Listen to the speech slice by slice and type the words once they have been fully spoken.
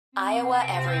Iowa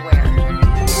Everywhere.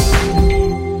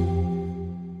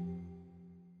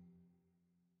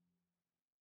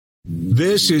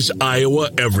 This is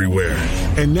Iowa Everywhere.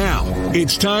 And now,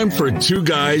 it's time for Two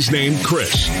Guys Named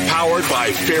Chris, powered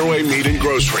by Fairway Meat and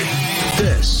Grocery.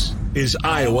 This is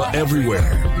Iowa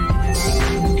Everywhere.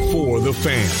 For the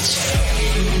fans.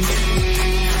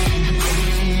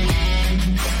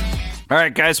 All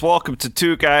right, guys, welcome to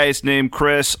Two Guys Named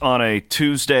Chris on a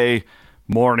Tuesday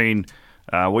morning.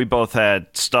 We both had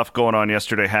stuff going on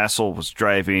yesterday. Hassel was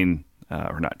driving,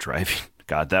 or not driving.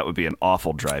 God, that would be an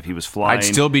awful drive. He was flying. I'd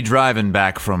still be driving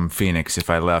back from Phoenix if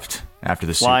I left after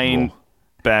the Super Bowl.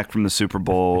 Back from the Super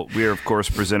Bowl. We are, of course,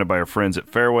 presented by our friends at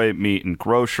Fairway Meat and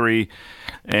Grocery,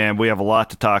 and we have a lot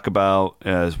to talk about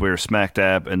as we're smack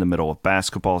dab in the middle of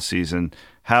basketball season.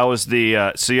 How was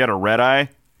the? So you had a red eye?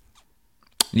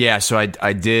 Yeah, so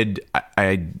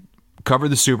I covered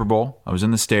the Super Bowl. I was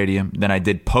in the stadium. Then I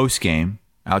did post game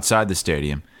outside the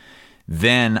stadium.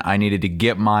 Then I needed to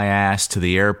get my ass to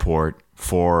the airport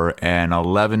for an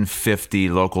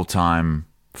 11:50 local time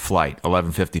flight,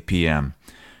 11:50 p.m.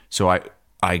 So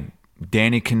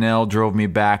Danny Cannell drove me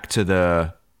back to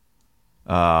the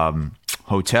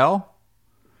hotel,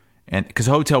 and because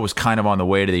the hotel was kind of on the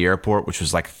way to the airport, which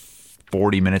was like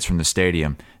 40 minutes from the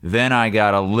stadium. Then I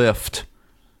got a lift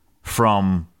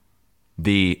from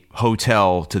the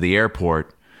hotel to the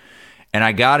airport, and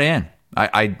I got in.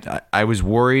 I was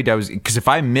worried. Because if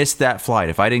I missed that flight,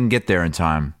 if I didn't get there in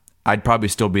time, I'd probably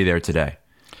still be there today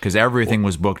because everything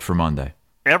was booked for Monday.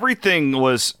 Everything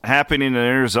was happening in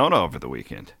Arizona over the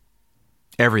weekend.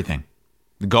 Everything.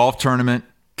 The golf tournament,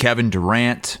 Kevin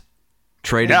Durant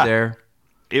traded there.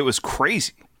 It was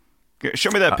crazy.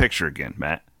 Show me that picture again,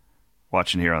 Matt.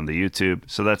 Watching here on the YouTube.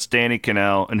 So that's Danny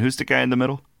Cannell. And who's the guy in the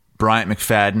middle? Bryant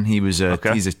McFadden. He's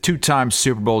a two-time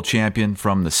Super Bowl champion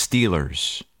from the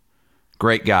Steelers.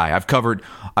 Great guy. I've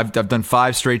done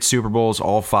 5 straight Super Bowls.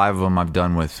 All 5 of them I've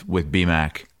done with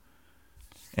BMAC.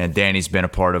 And Danny's been a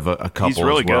part of a couple He's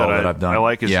really as well good. that I've done. I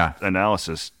like his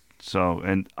analysis. So,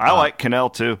 and I like Cannell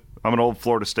too. I'm an old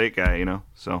Florida State guy,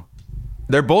 So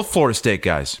they're both Florida State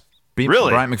guys.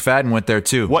 Really? Bryant McFadden went there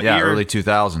too. What year? Early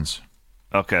 2000s.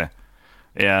 Okay.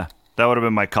 Yeah. That would have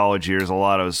been my college years. A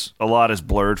lot is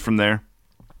blurred from there.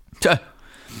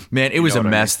 Man, it was a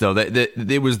mess though.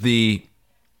 It was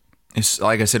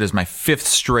like I said, it's my 5th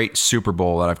straight Super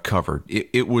Bowl that I've covered.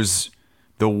 It was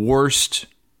the worst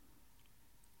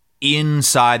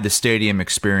inside the stadium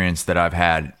experience that I've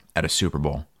had at a Super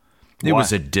Bowl. It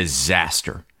was a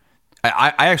disaster.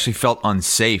 I actually felt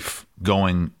unsafe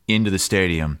going into the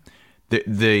stadium.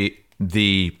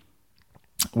 The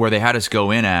where they had us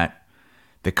go in at,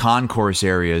 the concourse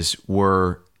areas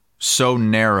were so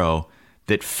narrow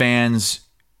that fans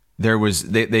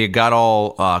they got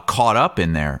all caught up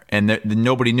in there, and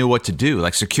nobody knew what to do.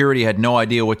 Like security had no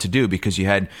idea what to do because you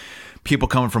had people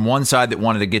coming from one side that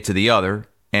wanted to get to the other,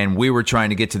 and we were trying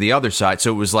to get to the other side.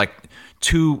 So it was like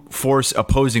two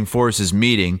opposing forces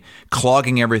meeting,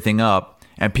 clogging everything up,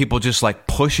 and people just like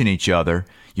pushing each other.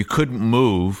 You couldn't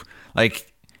move.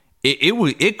 Like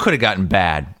it could have gotten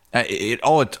bad.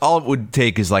 All it would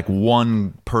take is like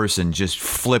one person just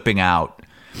flipping out,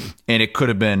 and it could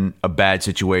have been a bad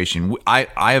situation.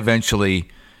 I eventually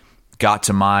got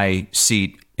to my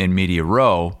seat in media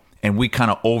row, and we kind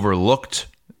of overlooked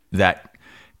that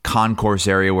concourse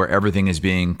area where everything is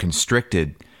being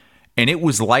constricted. And it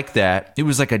was like that. It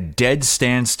was like a dead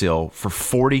standstill for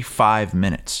 45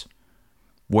 minutes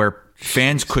where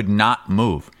fans could not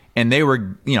move. And they were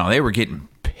getting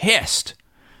pissed.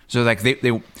 So like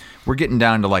they were getting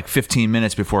down to like 15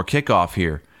 minutes before kickoff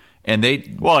here. And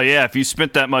if you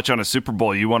spent that much on a Super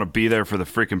Bowl, you want to be there for the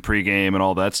freaking pregame and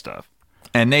all that stuff.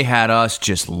 And they had us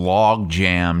just log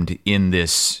jammed in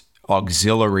this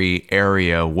auxiliary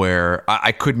area where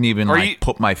I couldn't even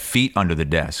put my feet under the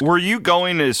desk. Were you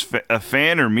going as a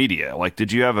fan or media? Like,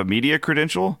 did you have a media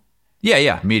credential?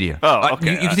 Yeah, media. Oh,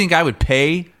 okay. You think I would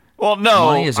pay? Well, no.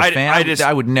 Money as a fan?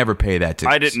 I would never pay that.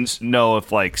 I didn't know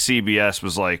if like CBS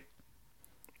was like.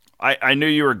 I knew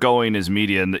you were going as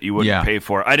media and that you wouldn't pay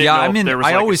for it. I didn't know if there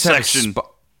was like a section.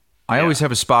 I always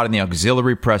have a spot in the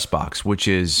auxiliary press box, which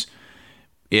is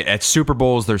at Super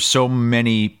Bowls. There's so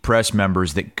many press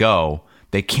members that go,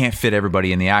 they can't fit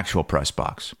everybody in the actual press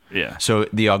box. Yeah. So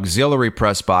the auxiliary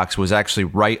press box was actually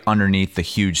right underneath the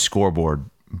huge scoreboard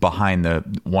behind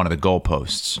one of the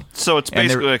goalposts. So it's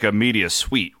basically like a media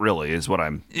suite, really, is what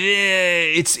I'm. Yeah,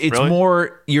 it's really?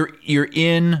 More you're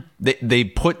in. They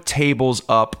put tables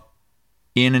up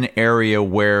in an area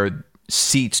where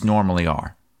seats normally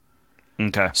are.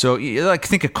 Okay. So like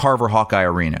think of Carver Hawkeye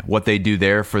Arena, what they do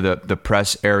there for the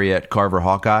press area at Carver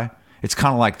Hawkeye. It's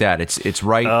kind of like that. It's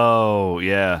right. Oh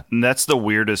yeah, and that's the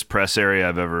weirdest press area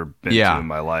I've ever been to in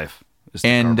my life. Is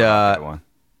the carpet one.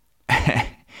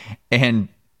 And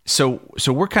so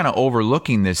we're kind of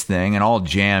overlooking this thing and all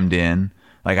jammed in.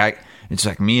 It's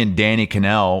like me and Danny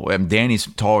Cannell. Danny's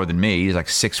taller than me. He's like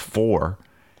 6'4".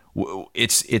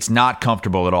 It's not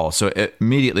comfortable at all. So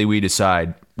immediately we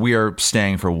decide we are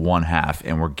staying for one half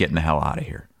and we're getting the hell out of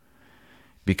here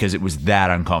because it was that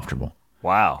uncomfortable.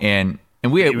 Wow. And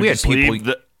we had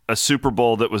people a Super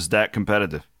Bowl that was that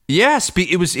competitive. Yes,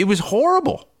 it was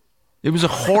horrible. It was a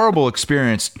horrible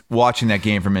experience watching that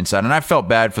game from inside, and I felt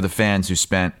bad for the fans who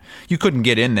you couldn't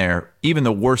get in there. Even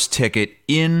the worst ticket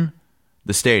in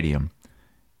the stadium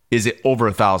is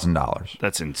over $1,000.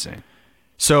 That's insane.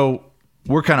 So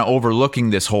we're kind of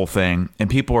overlooking this whole thing, and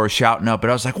people are shouting up,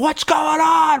 and I was like, what's going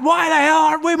on? Why the hell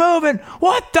aren't we moving?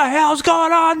 What the hell's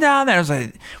going on down there? I was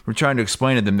like, we're trying to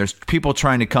explain to them, there's people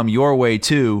trying to come your way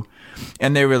too,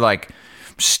 and they were like,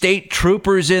 state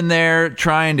troopers in there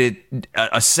trying to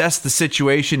assess the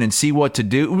situation and see what to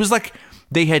do. It was like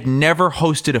they had never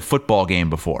hosted a football game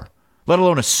before, let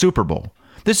alone a Super Bowl.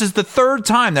 This is the third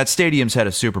time that stadium's had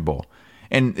a Super Bowl.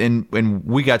 And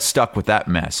we got stuck with that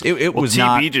mess. It was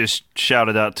not. TV just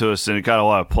shouted out to us, and it got a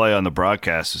lot of play on the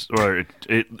broadcast. Or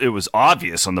it was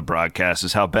obvious on the broadcast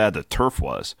is how bad the turf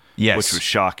was. Yes, which was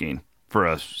shocking for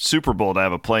a Super Bowl to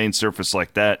have a playing surface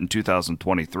like that in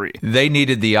 2023. They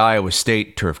needed the Iowa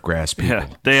State turf grass people. Yeah,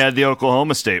 they had the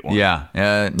Oklahoma State one. Yeah,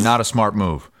 not a smart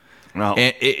move. No,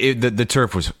 and the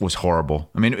turf was horrible.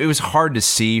 I mean, it was hard to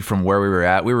see from where we were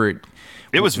at.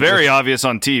 It was very obvious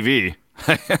on TV.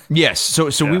 Yes. So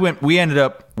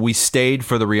yeah. We stayed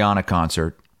for the Rihanna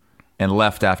concert and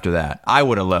left after that. I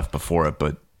would have left before it,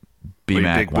 but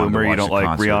B-Mac big boomer, you don't like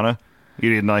concert. Rihanna? You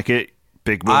didn't like it?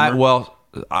 Big boomer?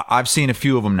 I've seen a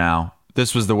few of them now.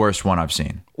 This was the worst one I've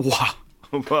seen.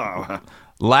 Wow.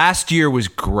 Last year was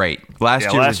great. Last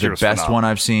year was the best phenomenal. One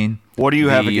I've seen. What do you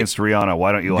have against Rihanna?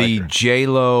 Why don't you like her? The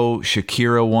J-Lo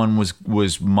Shakira one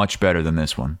was much better than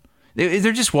this one.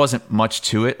 There just wasn't much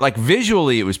to it. Like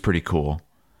visually, it was pretty cool,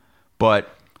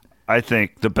 but I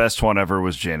think the best one ever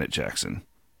was Janet Jackson.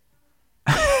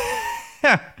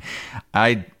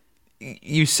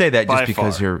 You say that just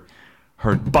because her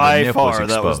by nip far was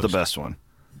that was the best one.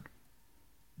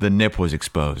 The nip was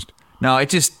exposed. No,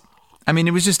 it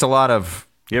was just a lot of.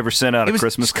 You ever sent out a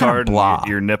Christmas card and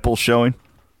your nipple showing?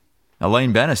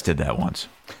 Elaine Bennis did that once.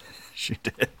 She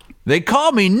did. They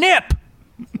call me Nip.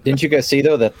 Didn't you guys see,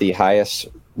 though, that the highest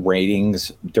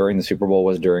ratings during the Super Bowl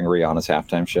was during Rihanna's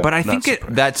halftime show? But I think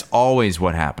that's always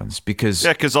what happens because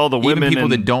all the women people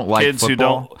and that don't like kids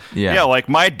football, who don't, like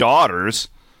my daughters,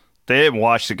 they didn't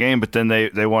watch the game, but then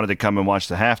they wanted to come and watch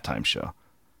the halftime show.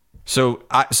 So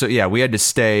we had to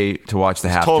stay to watch the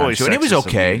halftime totally show, and it was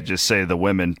okay. Just say the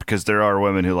women because there are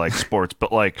women who like sports,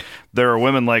 but like there are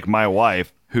women like my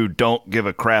wife who don't give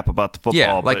a crap about the football.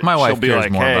 Yeah, like my wife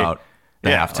cares more about the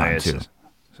halftime too.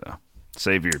 So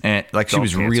save your and like she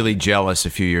was really jealous a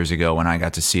few years ago when I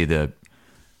got to see the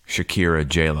Shakira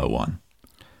J-Lo one.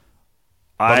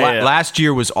 But last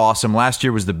year was awesome. Last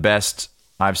year was the best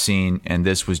I've seen, and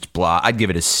this was blah. I'd give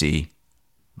it a C.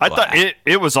 Blah. I thought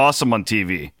it was awesome on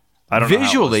TV. I don't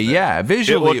visually, know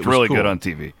visually it looked really cool. good on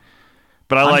TV.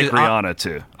 But I like Rihanna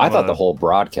too. I thought the whole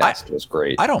broadcast was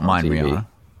great. I don't mind TV. Rihanna.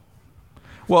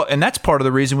 Well, and that's part of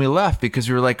the reason we left because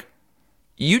we were like,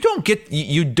 you don't get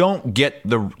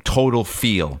the total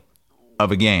feel of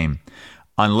a game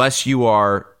unless you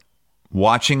are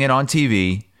watching it on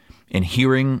TV and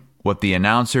hearing what the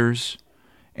announcers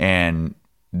and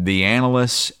the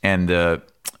analysts and the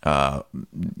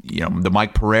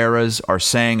Mike Pereiras are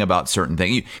saying about certain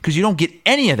things because you don't get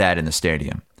any of that in the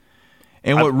stadium.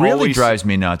 And what really drives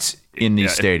me nuts in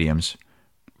these stadiums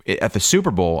at the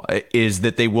Super Bowl is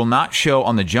that they will not show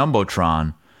on the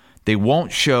Jumbotron. They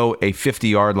won't show a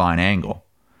 50-yard line angle.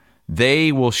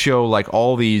 They will show like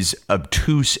all these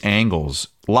obtuse angles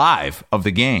live of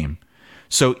the game.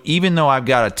 So even though I've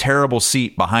got a terrible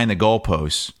seat behind the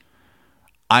goalposts,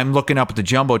 I'm looking up at the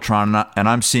Jumbotron and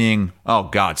I'm seeing, oh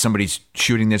God, somebody's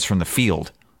shooting this from the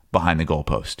field behind the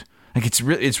goalpost. Like it's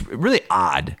really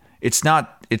odd.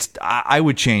 I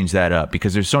would change that up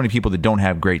because there's so many people that don't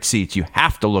have great seats. You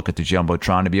have to look at the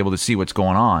Jumbotron to be able to see what's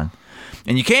going on.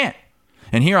 And you can't.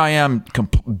 And here I am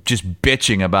just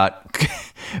bitching about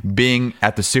being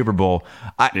at the Super Bowl.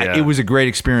 It was a great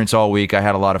experience all week. I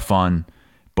had a lot of fun,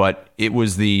 but it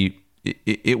was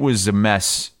a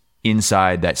mess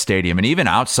inside that stadium, and even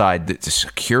outside, the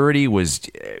security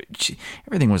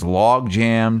everything was log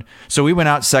jammed. So we went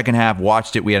out second half,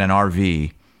 watched it. We had an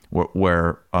RV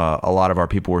where a lot of our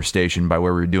people were stationed by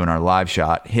where we were doing our live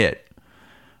shot hit.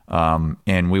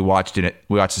 And we watched it.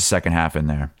 We watched the second half in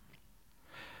there.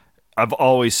 I've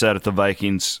always said if the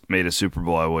Vikings made a Super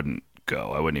Bowl, I wouldn't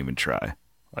go. I wouldn't even try.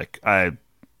 Like I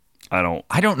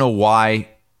don't know why.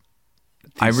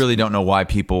 I really don't know why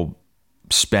people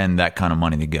spend that kind of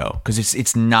money to go, because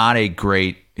it's not a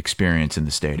great experience in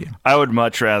the stadium. I would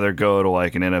much rather go to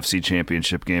like an NFC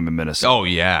Championship game in Minnesota. Oh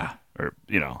yeah, or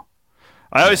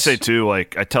I always say too.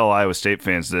 Like I tell Iowa State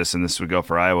fans this, and this would go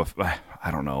for Iowa.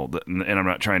 I don't know, and I'm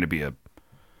not trying to be a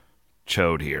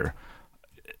chode here.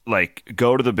 Like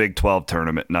go to the Big 12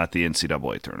 tournament, not the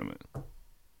NCAA tournament.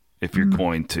 If you're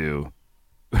going to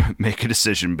make a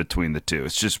decision between the two,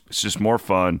 it's just more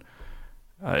fun.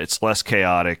 It's less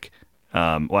chaotic.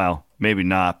 Well, maybe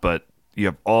not, but you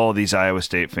have all these Iowa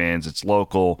State fans. It's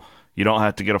local. You don't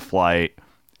have to get a flight.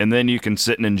 And then you can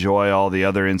sit and enjoy all the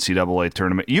other NCAA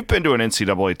tournament. You've been to an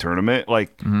NCAA tournament.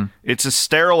 Like, it's a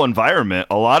sterile environment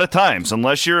a lot of times,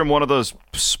 unless you're in one of those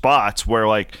spots where,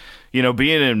 like,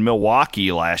 being in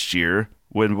Milwaukee last year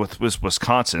with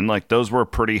Wisconsin, like, those were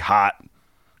pretty hot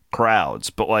crowds.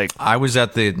 But, like... I was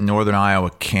at the Northern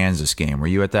Iowa-Kansas game. Were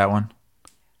you at that one?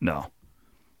 No.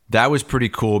 That was pretty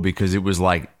cool because it was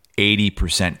like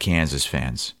 80% Kansas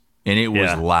fans, and it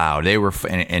was loud. They were,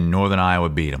 and Northern Iowa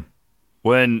beat them.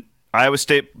 When Iowa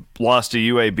State lost to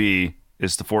UAB,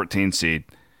 is the 14 seed.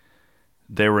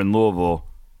 They were in Louisville,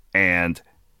 and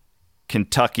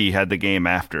Kentucky had the game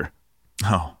after.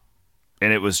 Oh,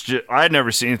 and it was just, I had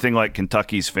never seen anything like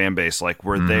Kentucky's fan base, like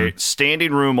where they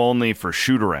standing room only for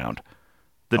shoot around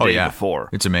the day before.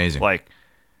 It's amazing. Like,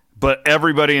 but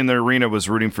everybody in the arena was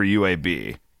rooting for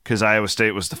UAB. Because Iowa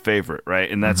State was the favorite, right?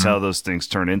 And that's how those things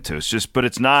turn into. It's just, but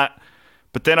it's not.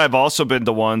 But then I've also been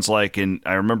to ones like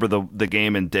I remember the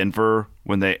game in Denver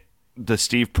when the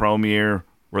Steve Prohm year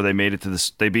where they made it to this.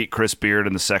 They beat Chris Beard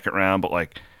in the second round, but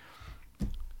like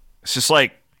it's just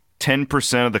like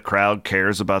 10% of the crowd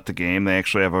cares about the game. They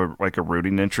actually have a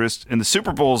rooting interest. And the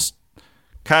Super Bowl's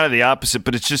kind of the opposite,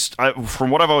 but it's just from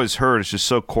what I've always heard, it's just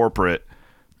so corporate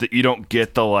that you don't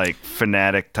get the like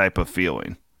fanatic type of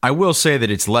feeling. I will say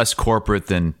that it's less corporate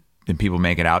than people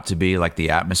make it out to be, like the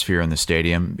atmosphere in the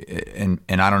stadium. And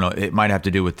I don't know, it might have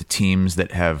to do with the teams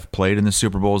that have played in the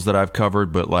Super Bowls that I've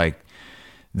covered, but like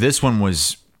this one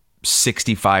was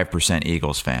 65%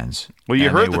 Eagles fans. Well,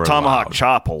 you heard the tomahawk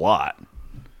chop a lot.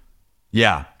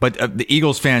 Yeah, but the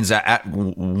Eagles fans at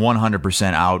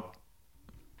 100% out.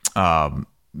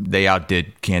 They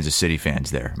outdid Kansas City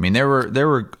fans there. I mean, there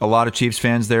were a lot of Chiefs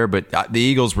fans there, but the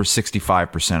Eagles were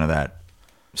 65% of that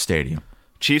stadium.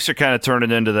 Chiefs are kind of turning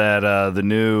into that the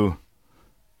new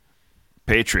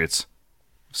Patriots.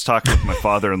 I was talking with my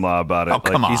father-in-law about it.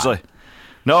 Come on. He's like,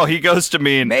 no, he goes to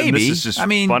me, and this is just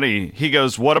funny. He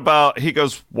goes,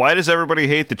 why does everybody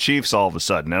hate the Chiefs all of a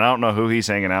sudden? And I don't know who he's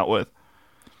hanging out with.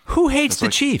 Who hates the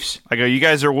Chiefs? I go, you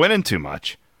guys are winning too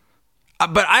much.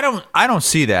 But I don't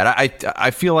see that.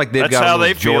 I feel like they've got a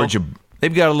little Georgia.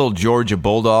 They've got a little Georgia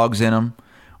Bulldogs in them.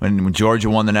 When Georgia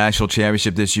won the national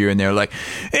championship this year, and they're like,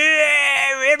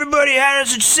 everybody had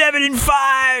us at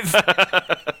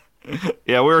 7-5.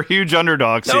 Yeah, we're huge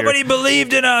underdogs. Nobody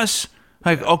believed in us.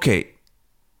 Like, okay,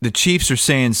 the Chiefs are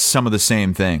saying some of the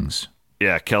same things.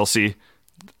 Yeah, Kelsey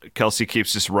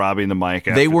keeps just robbing the mic.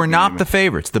 They were not the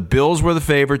favorites. The Bills were the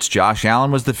favorites. Josh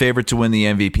Allen was the favorite to win the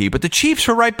MVP, but the Chiefs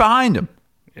were right behind him.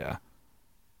 Yeah,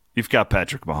 you've got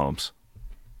Patrick Mahomes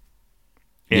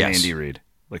and Andy Reid.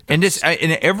 Like and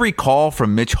every call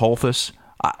from Mitch Holthus,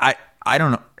 I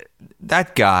don't know.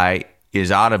 That guy is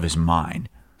out of his mind.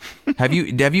 Have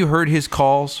you heard his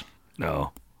calls?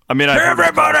 No. I mean,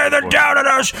 everybody that doubted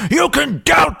us, you can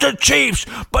doubt the Chiefs,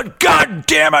 but God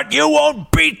damn it, you won't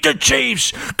beat the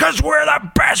Chiefs because we're the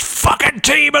best fucking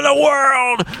team in the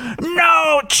world.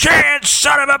 No chance,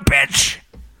 son of a bitch.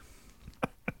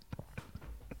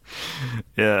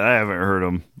 Yeah, I haven't heard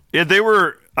them. Yeah, they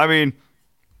were. I mean.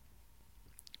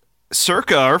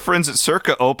 Circa, our friends at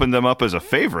Circa opened them up as a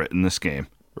favorite in this game.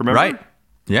 Remember? Right.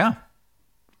 Yeah.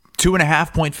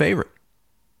 2.5-point favorite.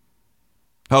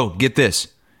 Oh, get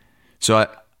this.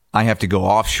 So I have to go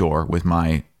offshore with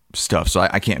my stuff. So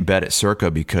I can't bet at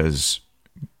Circa because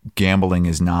gambling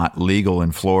is not legal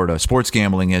in Florida. Sports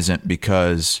gambling isn't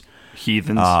because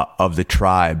heathens of the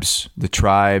tribes. The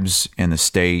tribes and the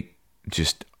state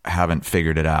just haven't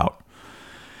figured it out.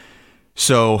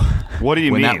 So what do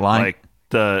you mean? Like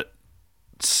the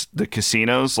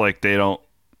casinos, like they don't.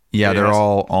 Yeah, they're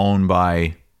all owned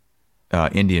by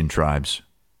Indian tribes.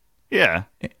 Yeah,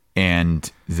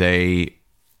 and they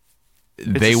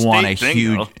want a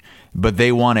huge, but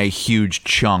they want a huge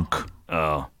chunk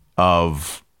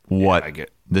of what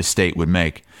the state would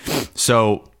make.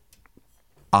 So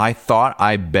I thought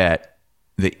I bet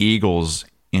the Eagles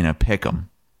in a pick'em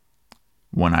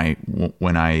I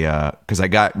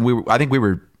think we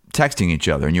were texting each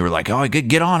other, and you were like, "Oh,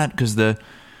 get on it because the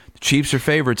Chiefs are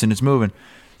favorites and it's moving."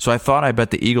 So I thought I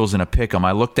bet the Eagles in a pick'em.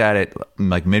 I looked at it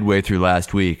like midway through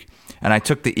last week, and I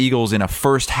took the Eagles in a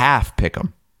first half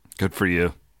pick'em. Good for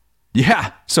you.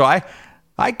 Yeah, so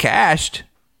I cashed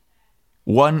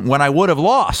when I would have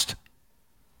lost,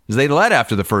 because they led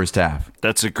after the first half.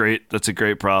 That's a great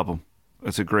problem.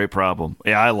 That's a great problem.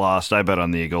 Yeah, I lost. I bet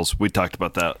on the Eagles. We talked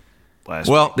about that last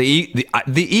week.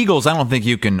 The Eagles, I don't think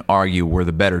you can argue, were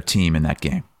the better team in that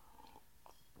game.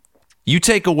 You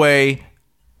take away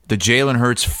the Jalen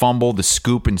Hurts fumble, the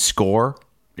scoop and score.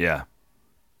 Yeah.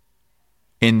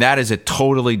 And that is a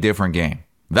totally different game.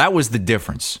 That was the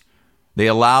difference. They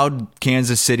allowed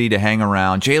Kansas City to hang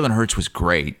around. Jalen Hurts was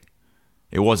great.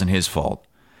 It wasn't his fault.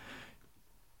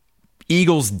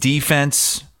 Eagles'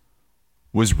 defense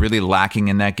was really lacking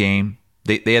in that game.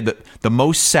 They had the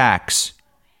most sacks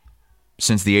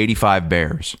since the 85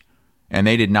 Bears, and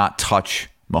they did not touch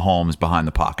Mahomes behind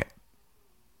the pocket.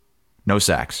 No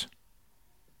sacks.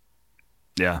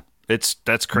 Yeah, that's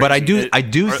crazy. But I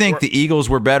do think the Eagles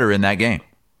were better in that game.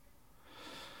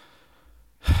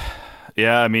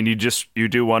 Yeah, I mean, you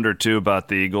do wonder too about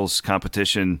the Eagles'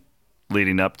 competition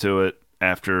leading up to it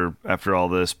after all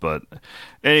this. But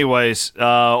anyways,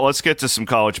 let's get to some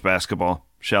college basketball,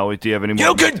 shall we? Do you have any more?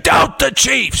 You can doubt the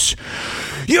Chiefs.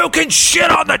 You can shit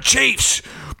on the Chiefs.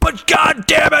 But God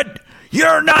damn it,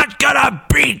 you're not gonna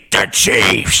beat the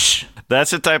Chiefs.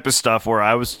 That's the type of stuff where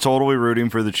I was totally rooting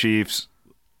for the Chiefs.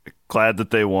 Glad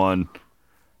that they won.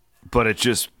 But it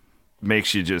just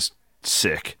makes you just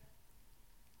sick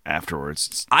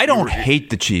afterwards. I don't hate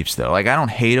the Chiefs, though. Like, I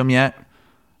don't hate them yet.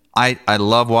 I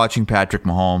love watching Patrick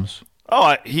Mahomes.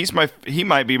 Oh, he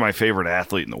might be my favorite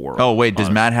athlete in the world. Oh, wait, does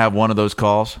Matt have one of those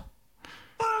calls?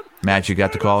 Matt, you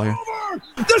got the call here?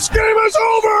 This game is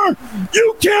over!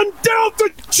 You can doubt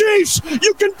the Chiefs!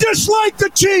 You can dislike the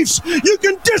Chiefs! You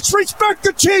can disrespect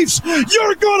the Chiefs!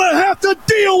 You're gonna have to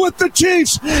deal with the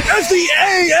Chiefs as the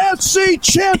AFC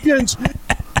champions!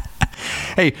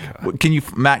 Hey,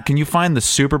 Matt, can you find the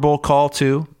Super Bowl call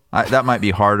too? That might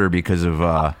be harder because of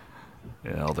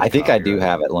I think I do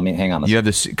have it. Let me hang on. You have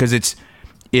this because it's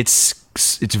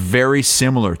very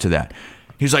similar to that.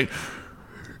 He's like,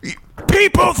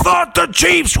 people thought the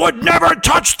Chiefs would never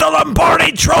touch the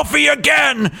Lombardi Trophy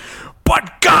again,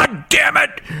 but God damn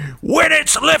it, when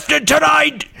it's lifted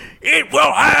tonight, it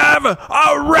will have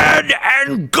a red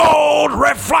and gold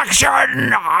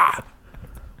reflection.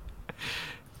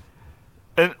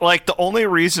 And like the only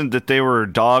reason that they were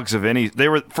dogs of any,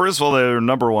 first of all, they were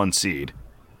number one seed.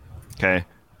 Okay.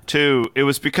 2, it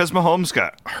was because Mahomes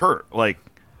got hurt. Like,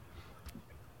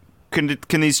 can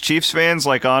these Chiefs fans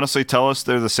like honestly tell us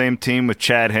they're the same team with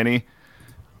Chad Henne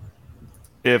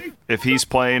if he's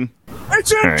playing?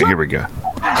 It's all right, here we go.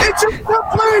 It's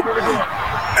incomplete!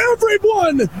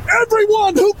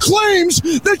 Everyone who claims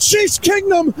the Chiefs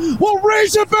Kingdom will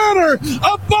raise a banner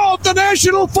above the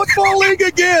National Football League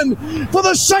again for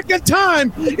the second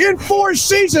time in 4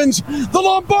 seasons. The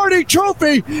Lombardi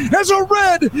Trophy has a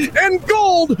red and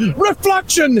gold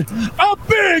reflection, a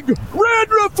big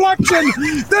red reflection.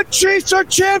 The Chiefs are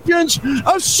champions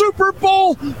of Super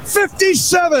Bowl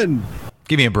 57.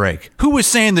 Give me a break. Who was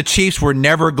saying the Chiefs were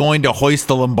never going to hoist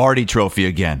the Lombardi Trophy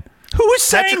again? Who was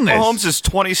saying this? Mahomes is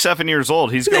 27 years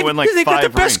old. He's going to win like 5 rings. They got the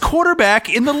best quarterback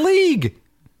in the league.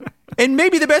 And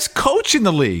maybe the best coach in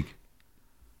the league.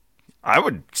 I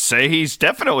would say he's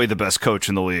definitely the best coach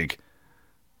in the league.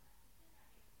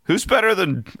 Who's better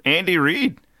than Andy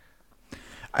Reid?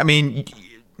 I mean,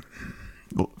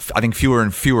 I think fewer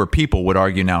and fewer people would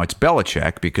argue now it's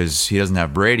Belichick because he doesn't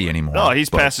have Brady anymore. No, he's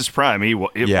past his prime. At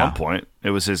one point,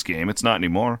 it was his game. It's not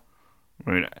anymore.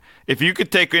 I mean, if you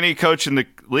could take any coach in the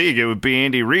league, it would be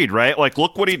Andy Reid, right? Like,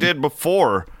 look what he did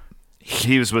before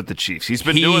he was with the Chiefs. He's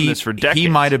been doing this for decades. He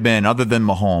might have been, other than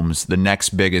Mahomes, the next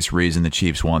biggest reason the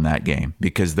Chiefs won that game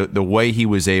because the way he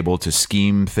was able to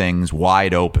scheme things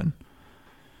wide open,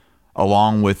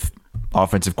 along with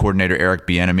offensive coordinator Eric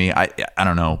Bieniemy. I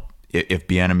don't know if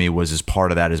Bieniemy was as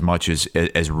part of that as much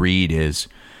as Reid is,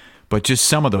 but just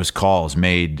some of those calls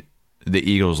made the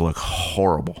Eagles look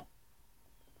horrible.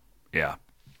 Yeah.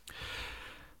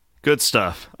 Good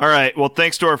stuff. All right. Well,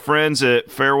 thanks to our friends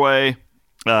at Fairway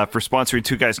for sponsoring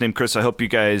Two Guys Named Chris. I hope you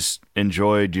guys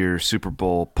enjoyed your Super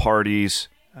Bowl parties.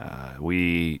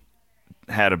 We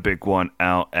had a big one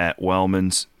out at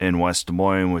Wellman's in West Des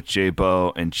Moines with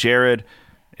J-Bo and Jared,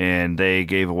 and they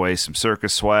gave away some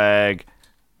circus swag.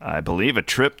 I believe a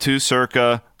trip to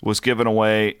Circa was given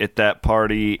away at that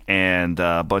party, and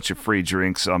a bunch of free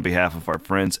drinks on behalf of our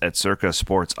friends at Circa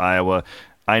Sports Iowa.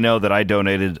 I know that I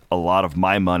donated a lot of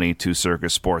my money to Circa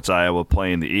Sports Iowa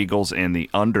playing the Eagles and the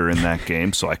under in that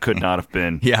game, so I could not have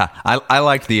been. Yeah, I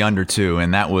liked the under too,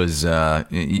 and that was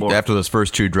after those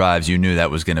first 2 drives, you knew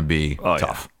that was going to be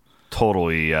tough.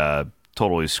 Yeah.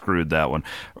 Totally screwed that one.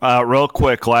 Real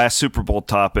quick, last Super Bowl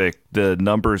topic. The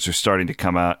numbers are starting to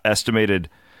come out. Estimated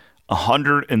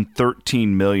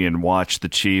 113 million watched the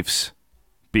Chiefs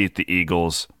beat the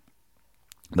Eagles.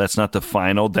 That's not the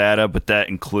final data, but that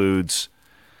includes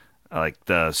like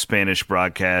the Spanish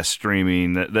broadcast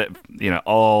streaming, that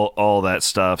all that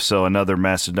stuff. So another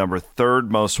massive number. 3rd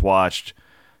most watched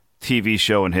TV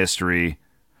show in history.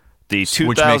 Which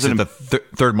makes it the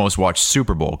 3rd most watched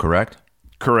Super Bowl, correct?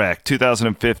 Correct.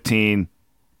 2015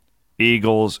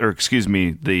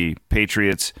 the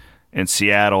Patriots and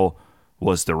Seattle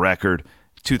was the record.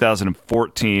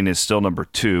 2014 is still number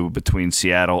 2 between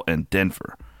Seattle and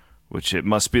Denver, which it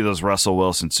must be those Russell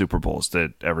Wilson Super Bowls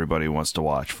that everybody wants to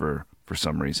watch for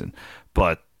some reason.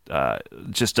 But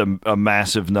just a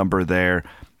massive number there.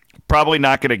 Probably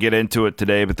not going to get into it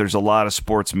today, but there's a lot of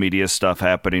sports media stuff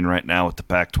happening right now with the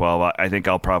Pac-12. I think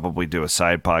I'll probably do a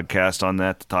side podcast on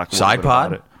that to talk a little bit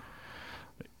about it.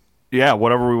 Yeah,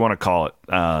 whatever we want to call it.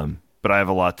 But I have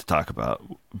a lot to talk about.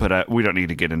 But we don't need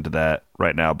to get into that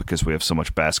right now because we have so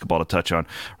much basketball to touch on.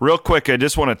 Real quick, I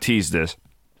just want to tease this.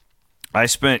 I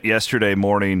spent yesterday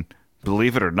morning,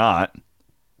 believe it or not,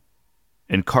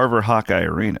 in Carver Hawkeye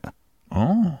Arena.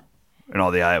 Oh. And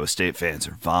all the Iowa State fans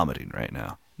are vomiting right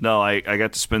now. No, I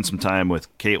got to spend some time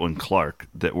with Caitlin Clark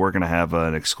that we're going to have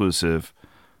an exclusive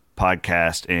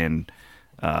podcast and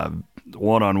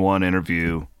one-on-one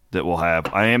interview that we'll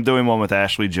have. I am doing one with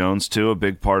Ashley Jones, too. A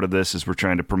big part of this is we're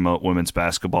trying to promote women's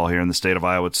basketball here in the state of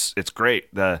Iowa. It's great.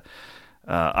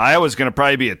 Iowa's going to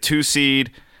probably be a 2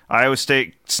 seed. Iowa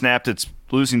State snapped its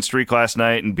losing streak last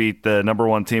night and beat the number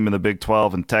 1 team in the Big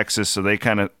 12 in Texas, so they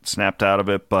kind of snapped out of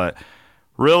it. But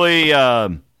really,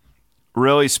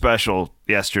 really special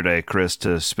yesterday, Chris,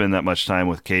 to spend that much time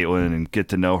with Caitlin and get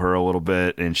to know her a little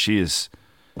bit. And she is,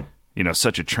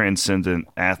 such a transcendent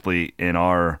athlete in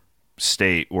our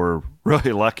state. We're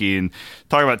really lucky. And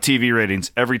talking about TV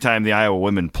ratings, every time the Iowa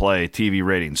women play, TV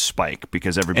ratings spike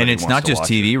because everybody wants to watch. And it's not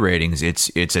just TV ratings;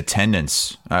 it's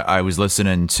attendance. I was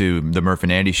listening to the Murph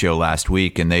and Andy show last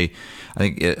week, and they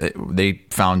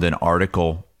found an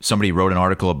article. Somebody wrote an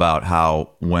article about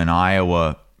how when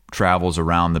Iowa travels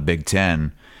around the Big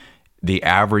Ten, the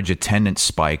average attendance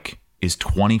spike is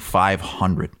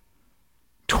 2,500.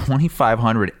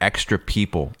 2,500 extra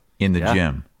people in the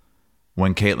gym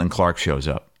when Caitlin Clark shows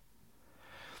up.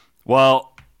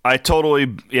 Well, I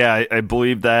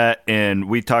believe that, and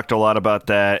we talked a lot about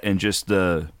that and just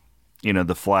the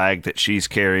flag that she's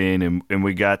carrying, and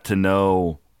we got to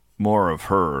know more of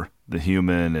her, the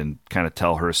human, and kind of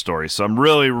tell her story. So I'm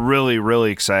really, really,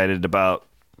 really excited about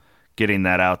getting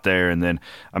that out there. And then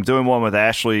I'm doing one with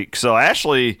Ashley. So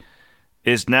Ashley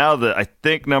is now I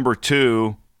think number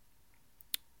 2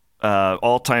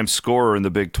 all-time scorer in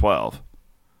the Big 12.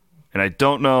 And I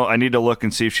don't know. I need to look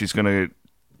and see if she's going to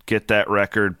get that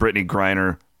record. Brittany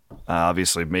Griner,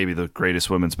 obviously maybe the greatest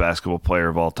women's basketball player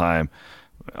of all time,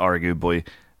 arguably,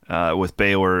 with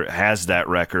Baylor, has that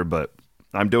record. But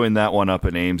I'm doing that one up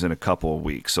in Ames in a couple of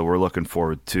weeks. So we're looking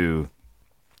forward to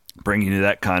bringing you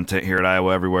that content here at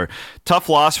Iowa Everywhere. Tough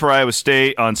loss for Iowa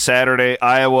State on Saturday.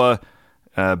 Iowa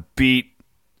beat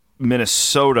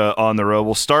Minnesota on the road.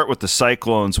 We'll start with the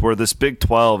Cyclones, where this Big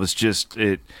 12 is just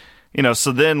it.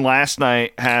 So then last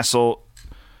night, Hassel,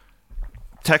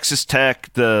 Texas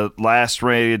Tech, the last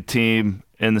rated team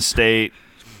in the state,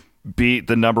 beat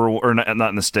the number, or not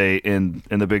in the state, in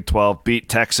the Big 12, beat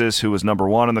Texas, who was number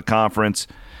 1 in the conference.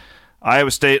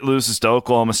 Iowa State loses to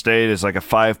Oklahoma State as like a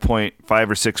 5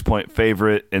 or 6 point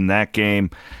favorite in that game.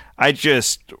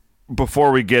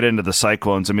 Before we get into the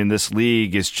Cyclones, I mean, this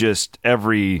league is just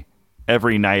every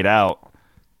night out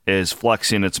is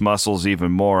flexing its muscles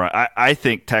even more. I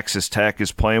think Texas Tech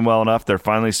is playing well enough. They're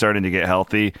finally starting to get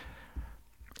healthy.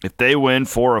 If they win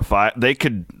 4 or 5, they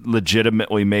could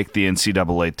legitimately make the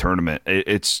NCAA tournament.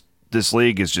 This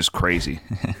league is just crazy.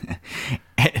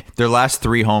 Their last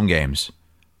 3 home games,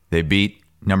 they beat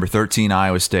number 13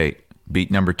 Iowa State, beat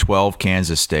number 12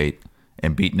 Kansas State,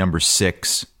 and beat number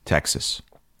 6 Texas.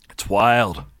 It's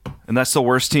wild, and that's the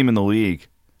worst team in the league.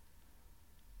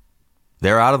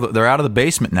 They're out of the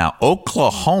basement now.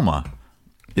 Oklahoma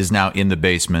is now in the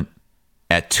basement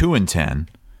at 2-10,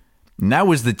 and that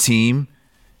was the team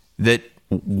that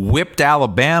whipped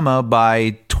Alabama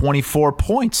by 24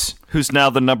 points. Who's now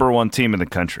the number one team in the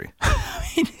country.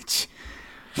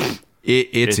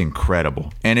 It's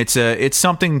incredible. And it's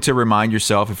something to remind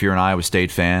yourself, if you're an Iowa State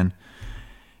fan,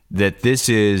 that this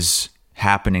is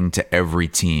happening to every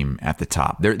team at the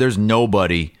top. There's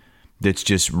nobody that's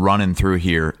just running through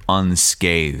here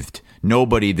unscathed.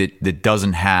 Nobody that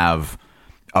doesn't have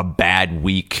a bad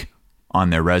week on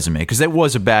their resume. Because it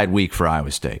was a bad week for Iowa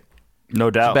State.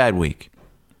 No doubt. It's a bad week.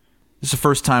 This is the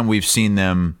first time we've seen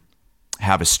them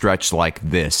have a stretch like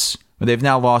this. They've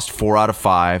now lost 4 out of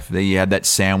 5. They had that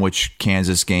sandwich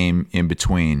Kansas game in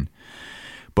between.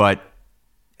 But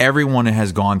everyone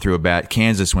has gone through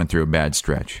Kansas went through a bad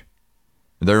stretch.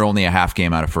 They're only a half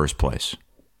game out of first place.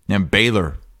 And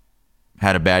Baylor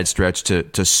had a bad stretch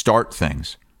to start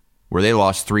things, where they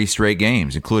lost 3 straight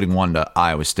games, including one to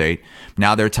Iowa State.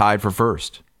 Now they're tied for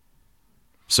first.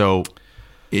 So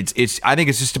I think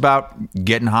it's just about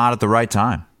getting hot at the right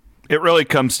time. It really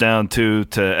comes down to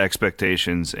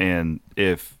expectations, and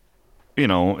if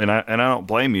and I don't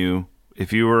blame you.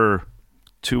 If you were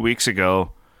 2 weeks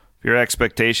ago, if your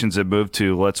expectations had moved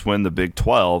to let's win the Big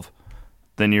 12,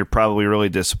 then you're probably really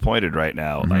disappointed right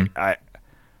now. Mm-hmm. Like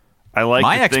I like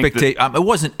my expectation. It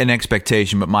wasn't an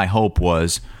expectation, but my hope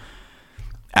was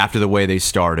after the way they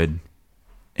started,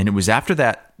 and it was after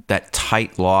that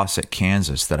tight loss at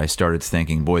Kansas that I started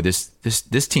thinking, boy,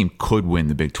 this team could win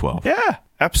the Big 12. Yeah.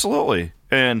 Absolutely.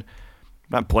 And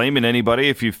I'm not blaming anybody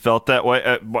if you felt that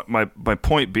way. My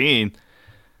point being,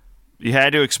 you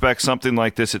had to expect something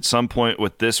like this at some point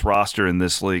with this roster in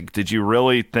this league. Did you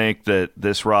really think that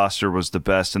this roster was the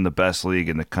best in the best league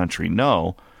in the country?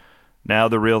 No. Now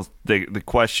the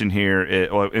question here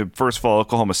is, first of all,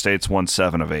 Oklahoma State's won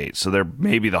 7 of 8, so they're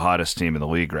maybe the hottest team in the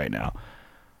league right now.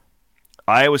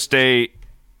 Iowa State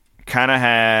kind of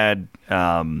had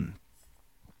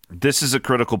this is a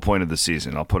critical point of the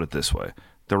season. I'll put it this way.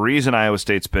 The reason Iowa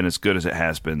State's been as good as it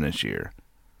has been this year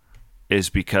is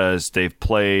because they've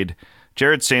played –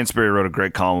 Jared Stansberry wrote a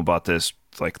great column about this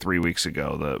like 3 weeks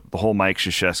ago, the whole Mike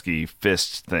Krzyzewski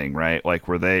fist thing, right? Like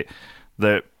where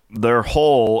their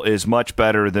whole is much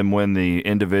better than when the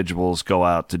individuals go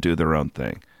out to do their own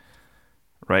thing,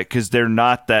 right? Because they're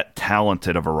not that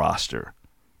talented of a roster,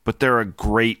 but they're a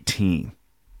great team.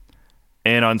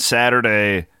 And on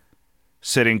Saturday –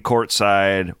 sitting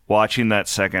courtside, watching that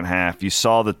second half, you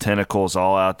saw the tentacles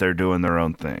all out there doing their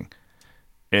own thing.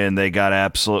 And they got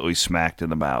absolutely smacked in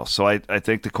the mouth. So I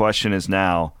think the question is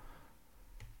now,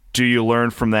 do you learn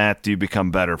from that? Do you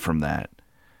become better from that?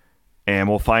 And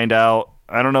we'll find out.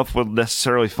 I don't know if we'll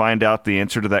necessarily find out the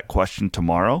answer to that question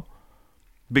tomorrow,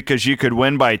 because you could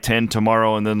win by 10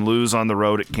 tomorrow and then lose on the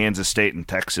road at Kansas State and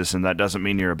Texas, and that doesn't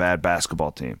mean you're a bad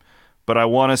basketball team. But I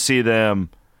want to see them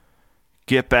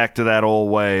get back to that old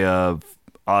way of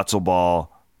Otzel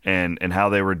ball and how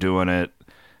they were doing it.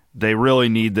 They really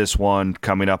need this one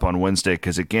coming up on Wednesday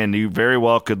because, again, you very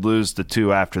well could lose the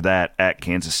 2 after that at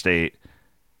Kansas State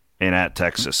and at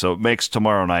Texas. So it makes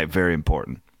tomorrow night very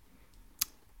important.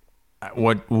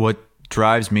 What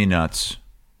drives me nuts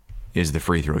is the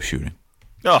free throw shooting.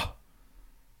 Oh,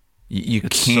 you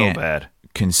it's can't so bad.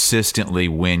 Consistently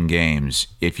win games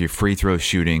if your free throw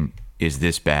shooting is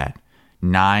this bad.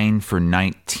 9 for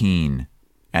 19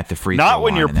 at the free throw line. Not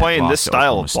when you're playing this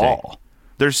style of ball.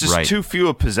 There's just right. too few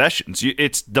of possessions.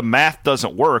 It's the math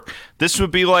doesn't work. This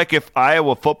would be like if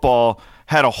Iowa football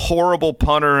had a horrible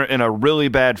punter and a really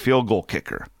bad field goal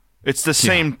kicker. It's the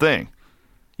same thing.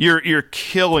 You're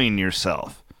killing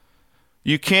yourself.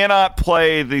 You cannot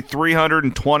play the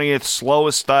 320th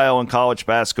slowest style in college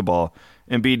basketball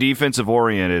and be defensive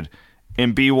oriented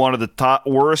and be one of the top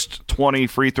worst 20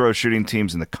 free throw shooting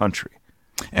teams in the country.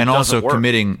 And also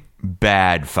committing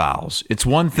bad fouls. It's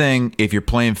one thing if you're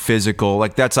playing physical,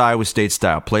 like that's Iowa State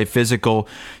style. Play physical.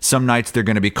 Some nights they're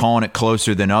going to be calling it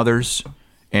closer than others,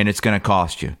 and it's going to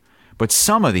cost you. But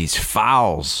some of these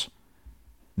fouls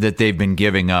that they've been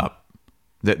giving up,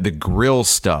 the grill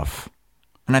stuff,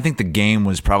 and I think the game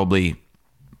was probably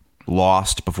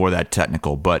lost before that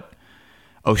technical, but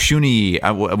Oshuni,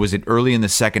 was it early in the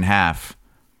second half,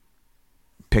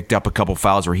 picked up a couple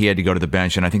fouls where he had to go to the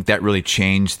bench, and I think that really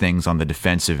changed things on the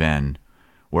defensive end,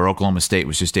 where Oklahoma State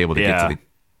was just able to get to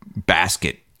the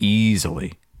basket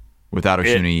easily without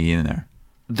Oshuni in there.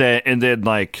 And then,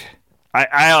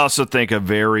 I also think a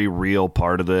very real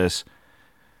part of this,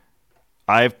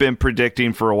 I've been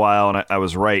predicting for a while, and I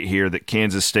was right here, that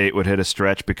Kansas State would hit a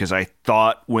stretch because I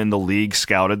thought when the league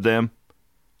scouted them,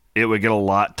 it would get a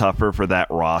lot tougher for that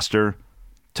roster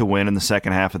to win in the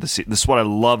second half of the season. This is what I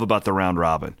love about the round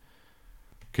robin,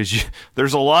 because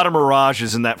there's a lot of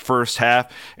mirages in that first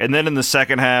half, and then in the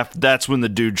second half, that's when the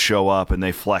dudes show up and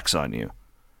they flex on you.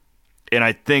 And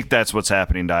I think that's what's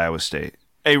happening to Iowa State.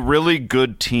 A really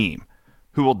good team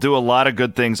who will do a lot of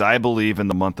good things, I believe, in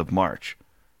the month of March.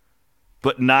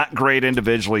 But not great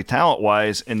individually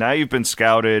talent-wise. And now you've been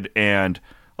scouted and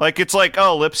it's like,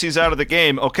 oh, Lipsey's out of the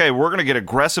game. Okay, we're going to get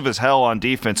aggressive as hell on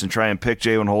defense and try and pick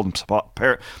Jaren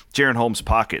Holmes'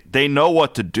 pocket. They know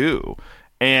what to do.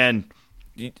 And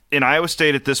in Iowa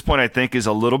State at this point, I think, is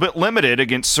a little bit limited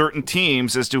against certain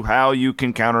teams as to how you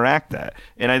can counteract that.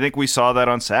 And I think we saw that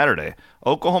on Saturday.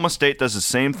 Oklahoma State does the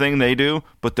same thing they do,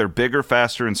 but they're bigger,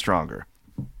 faster, and stronger.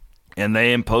 And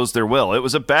they impose their will. It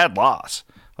was a bad loss.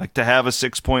 To have a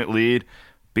 6-point lead,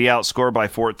 be outscored by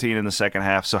 14 in the second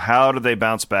half. So how do they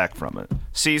bounce back from it?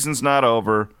 Season's not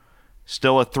over.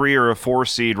 Still a 3 or a 4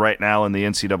 seed right now in the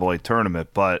NCAA tournament,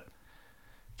 but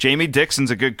Jamie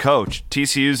Dixon's a good coach.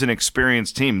 TCU's an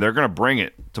experienced team. They're going to bring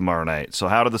it tomorrow night. So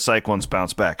how do the Cyclones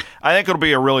bounce back? I think it'll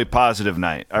be a really positive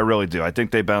night. I really do. I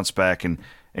think they bounce back and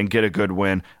get a good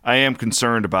win. I am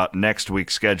concerned about next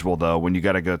week's schedule, though, when you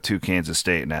got to go to Kansas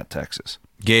State and at Texas.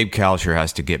 Gabe Kalsher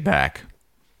has to get back.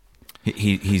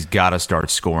 He's got to start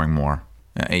scoring more.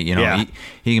 He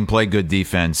can play good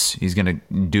defense. He's going to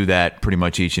do that pretty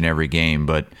much each and every game.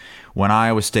 But when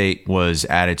Iowa State was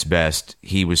at its best,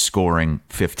 he was scoring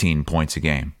 15 points a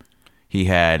game. He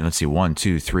had, 8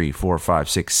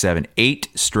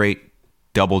 straight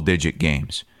double-digit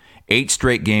games. 8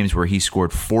 straight games where he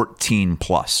scored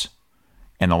 14+.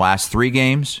 And the last 3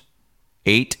 games,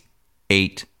 8,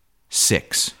 8,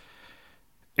 6.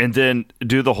 And then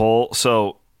do the whole...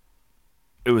 So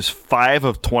it was 5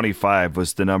 of 25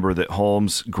 was the number that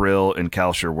Holmes, Grill, and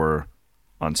Kalsher were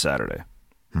on Saturday.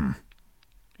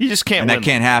 You just can't. And that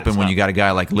can't happen when you got a guy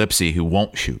like Lipsey who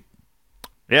won't shoot.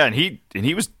 Yeah, and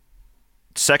he was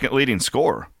second leading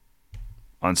scorer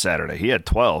on Saturday. He had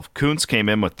 12. Kuntz came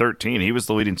in with 13. He was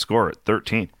the leading scorer at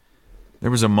 13.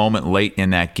 There was a moment late in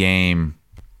that game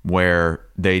where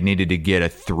they needed to get a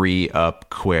 3 up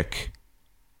quick,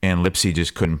 and Lipsey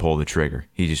just couldn't pull the trigger.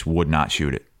 He just would not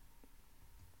shoot it.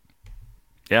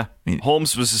 Yeah,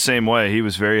 Holmes was the same way. He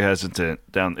was very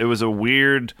hesitant down. It was a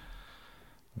weird.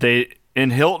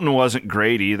 And Hilton wasn't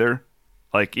great either.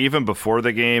 Even before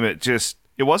the game, it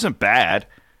wasn't bad.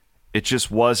 It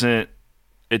just wasn't.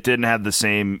 It didn't have the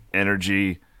same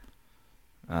energy,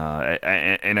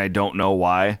 and I don't know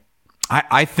why.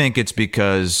 I think it's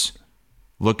because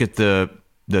look at the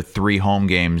 3 home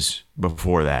games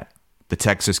before that: the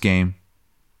Texas game,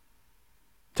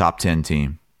 top 10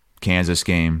 team; Kansas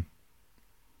game,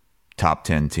 top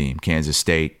 10 team; Kansas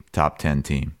State, top 10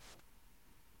 team.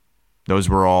 Those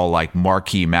were all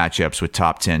marquee matchups with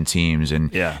top 10 teams,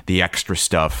 and the extra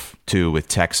stuff too with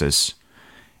Texas.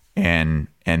 And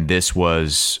this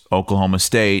was Oklahoma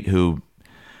State, who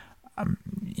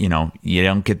you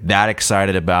don't get that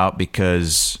excited about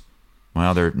because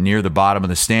they're near the bottom of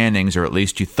the standings, or at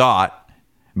least you thought.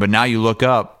 But now you look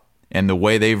up, and the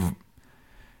way they've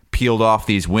peeled off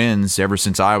these wins ever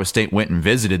since Iowa State went and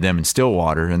visited them in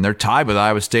Stillwater, and they're tied with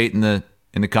Iowa State in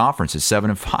the conference at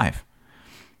 7-5.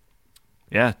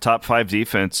 Yeah, top 5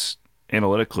 defense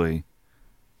analytically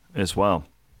as well.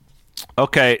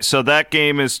 Okay, so that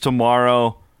game is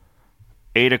tomorrow,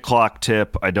 8 o'clock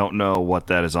tip. I don't know what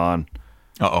that is on.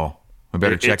 Uh-oh. We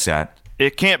better check that.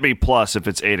 It can't be plus if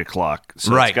it's 8 o'clock.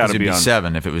 So right, it's got to be on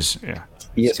 7 if it was. Yeah.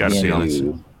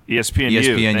 ESPNU.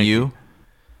 ESPNU.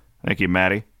 Thank you,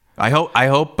 Maddie. I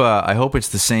hope it's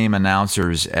the same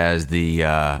announcers as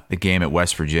the game at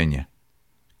West Virginia.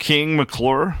 King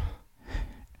McClure.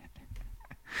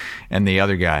 And the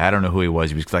other guy, I don't know who he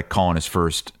was. He was calling his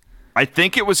first. I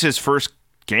think it was his first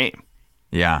game.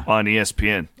 Yeah. On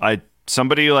ESPN.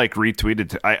 Somebody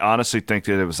retweeted. I honestly think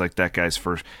that it was that guy's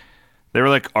first. They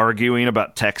were arguing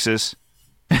about Texas.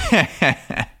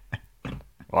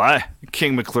 Why?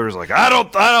 King McClure's I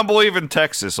don't believe in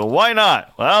Texas. Well, why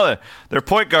not? Well, their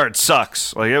point guard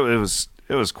sucks. It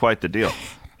was quite the deal.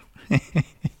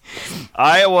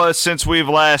 Iowa, since we've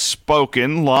last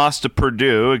spoken, lost to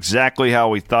Purdue exactly how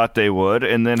we thought they would,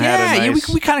 and then had a nice...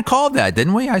 we kind of called that,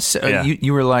 didn't we?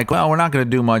 You were like, well, we're not going to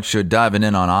do much diving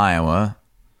in on Iowa.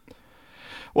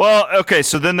 Well, okay,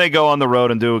 so then they go on the road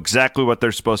and do exactly what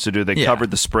they're supposed to do. They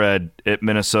covered the spread at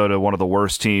Minnesota, one of the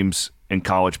worst teams in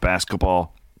college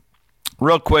basketball.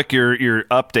 Real quick, your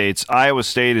updates. Iowa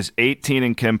State is 18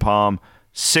 in KenPom,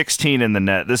 16 in the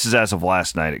net. This is as of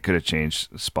last night. It could have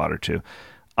changed a spot or two.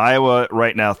 Iowa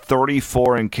right now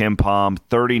 34 in KenPom,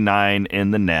 39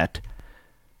 in the net.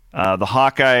 The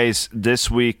Hawkeyes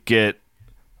this week get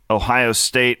Ohio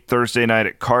State Thursday night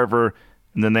at Carver,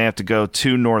 and then they have to go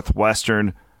to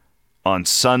Northwestern on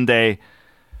Sunday.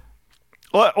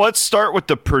 Let's start with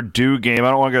the Purdue game.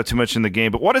 I don't want to go too much in the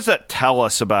game, but what does that tell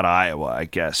us about Iowa, I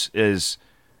guess, is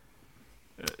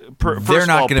they're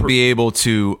not going to be able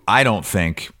to, I don't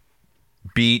think,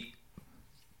 beat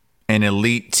an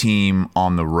elite team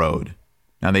on the road.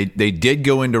 Now, they did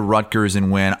go into Rutgers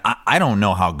and win. I don't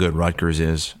know how good Rutgers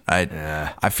is.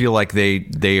 I feel like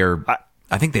they are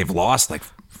 – I think they've lost like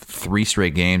 3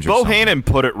 straight games or something. Bohannon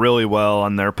put it really well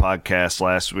on their podcast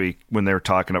last week when they were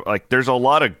talking about, like, there's a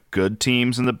lot of good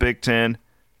teams in the Big Ten,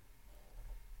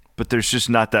 but there's just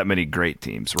not that many great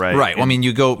teams, right? Right. Well, I mean,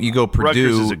 you go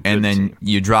Purdue and then team.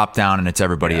 You drop down and it's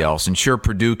everybody else. And sure,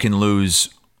 Purdue can lose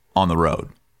on the road.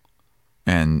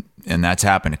 And that's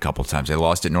happened a couple of times. They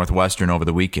lost at Northwestern over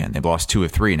the weekend. They've lost 2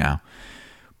 of 3 now.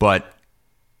 But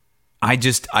I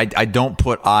don't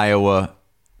put Iowa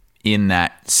in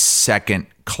that second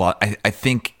club. I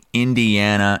think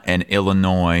Indiana and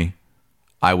Illinois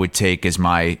I would take as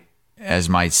my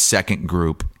second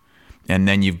group. And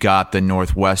then you've got the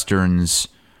Northwesterns,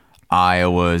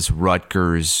 Iowas,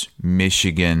 Rutgers,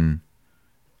 Michigan,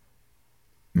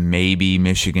 maybe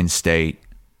Michigan State.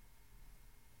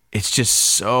 It's just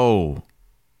so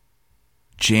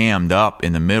jammed up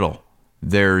in the middle.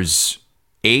 There's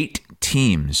 8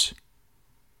 teams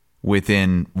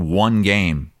within 1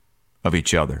 game of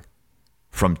each other,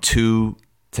 from 2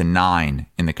 to 9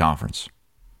 in the conference.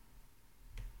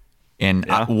 And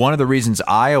one of the reasons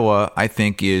Iowa, I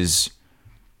think, is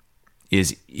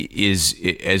as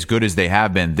good as they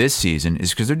have been this season is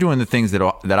because they're doing the things that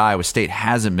Iowa State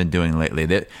hasn't been doing lately.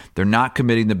 They're not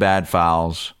committing the bad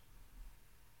fouls.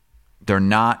 They're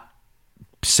not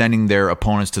sending their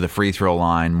opponents to the free throw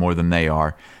line more than they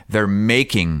are. They're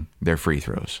making their free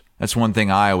throws. That's one thing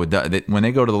Iowa does. When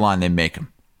they go to the line, they make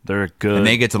them. They're a good and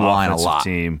they get to the line a lot.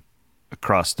 Team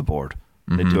across the board.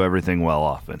 They do everything well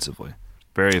offensively.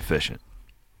 Very efficient.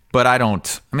 But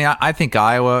I think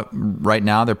Iowa right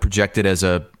now, they're projected as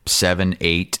a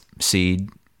 7-8 seed,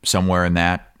 somewhere in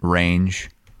that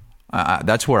range.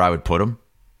 That's where I would put them.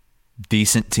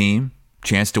 Decent team,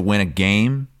 chance to win a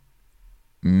game,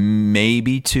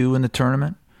 maybe 2 in the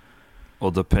tournament.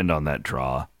 Will depend on that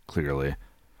draw, clearly.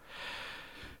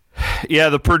 Yeah,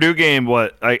 the Purdue game,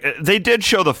 they did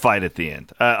show the fight at the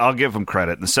end. I'll give them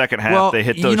credit. In the second half, they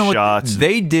hit those shots.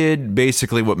 They did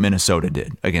basically what Minnesota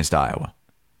did against Iowa.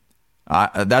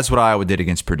 That's what Iowa did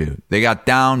against Purdue. They got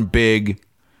down big.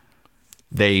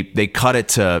 They cut it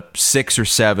to 6 or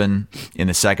 7 in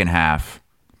the second half.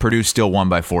 Purdue still won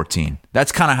by 14.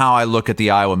 That's kind of how I look at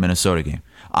the Iowa-Minnesota game.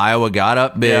 Iowa got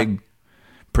up big,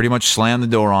 pretty much slammed the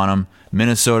door on them.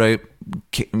 Minnesota,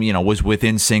 was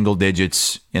within single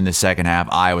digits in the second half.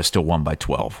 Iowa still won by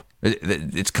 12.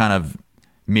 It's kind of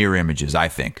mirror images, I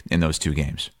think, in those 2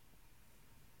 games.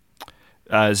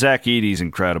 Zach Edey's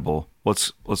incredible.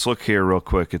 Let's look here real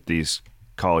quick at these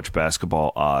college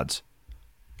basketball odds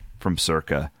from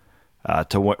Circa.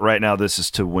 Right now, this is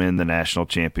to win the national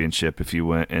championship. If you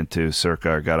went into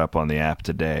Circa or got up on the app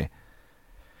today,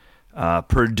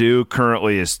 Purdue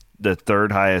currently is the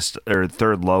third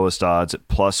lowest odds at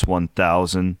plus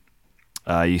 1,000.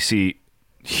 You see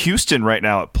Houston right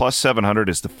now at plus 700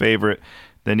 is the favorite.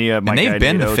 Then you have they've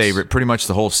been the favorite pretty much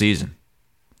the whole season.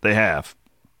 They have.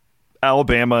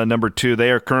 Alabama, number 2. They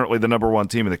are currently the number 1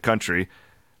 team in the country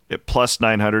at plus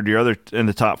 900. Your other in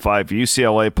the top 5,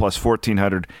 UCLA plus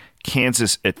 1,400.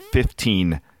 Kansas at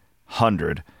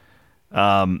 1,500.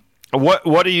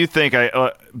 What do you think?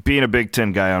 Being a Big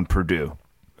Ten guy on Purdue,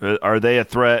 are they a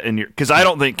threat? Because I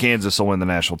don't think Kansas will win the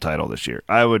national title this year.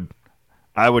 I would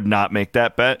not make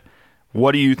that bet.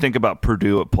 What do you think about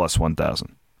Purdue at plus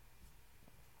 1,000?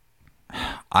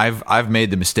 I've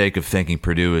made the mistake of thinking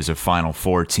Purdue is a Final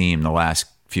Four team the last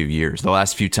few years. The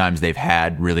last few times they've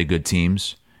had really good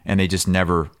teams, and they just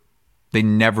never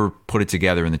put it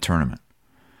together in the tournament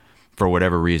for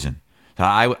whatever reason.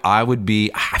 I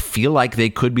feel like they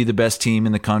could be the best team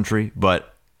in the country,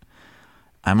 but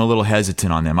I'm a little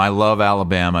hesitant on them. I love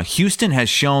Alabama. Houston has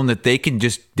shown that they can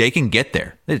get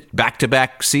there.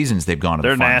 Back-to-back seasons they've gone to the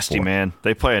Final Four. They're nasty, man.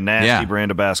 They play a nasty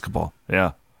brand of basketball.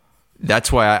 Yeah.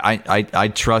 That's why I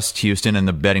trust Houston, and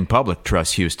the betting public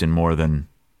trusts Houston more than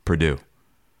Purdue.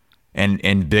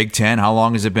 And Big Ten, how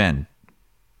long has it been?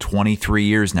 23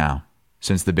 years now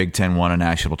since the Big Ten won a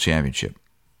national championship.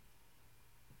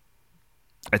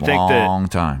 I think long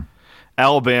time.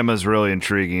 Alabama's really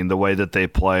intriguing the way that they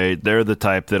play. They're the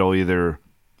type that'll either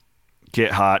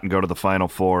get hot and go to the Final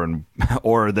Four,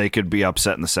 or they could be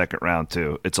upset in the second round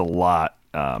too. It's a lot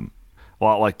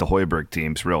like the Hoiberg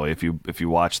teams, really, if you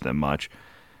watch them much.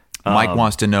 Mike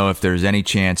wants to know if there's any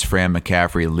chance Fran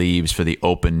McCaffrey leaves for the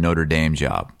open Notre Dame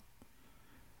job.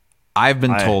 I've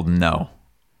been told no.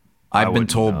 I've been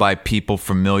told by people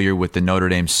familiar with the Notre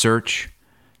Dame search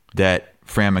that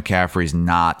Fran McCaffrey's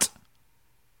not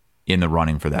in the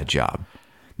running for that job.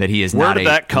 That he is not a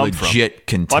legit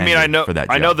contender for that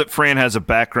job. I know that Fran has a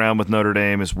background with Notre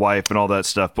Dame, his wife, and all that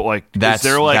stuff. But like, that's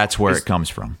where it comes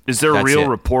from. Is there real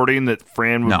reporting that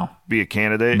Fran would be a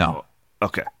candidate? No.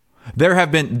 Okay. There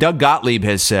have been. Doug Gottlieb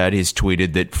has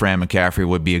tweeted that Fran McCaffrey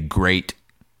would be a great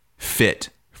fit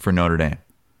for Notre Dame.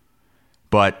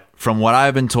 But from what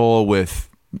I've been told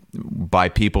by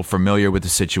people familiar with the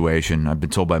situation, I've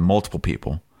been told by multiple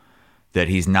people that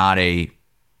he's not a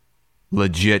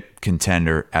legit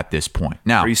contender at this point.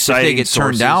 Now, if they get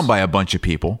turned down by a bunch of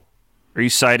people, are you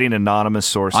citing anonymous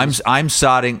sources? I'm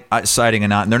citing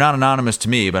anonymous. They're not anonymous to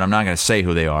me, but I'm not going to say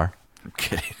who they are.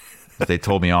 Okay. They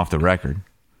told me off the record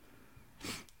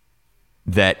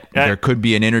that there could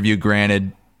be an interview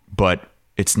granted, but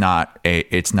it's not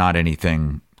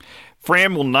anything.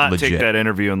 Fran will not legit. take that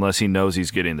interview unless he knows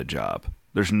he's getting the job.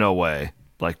 There's no way,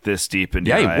 like this deep into.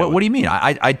 Yeah, what do you mean?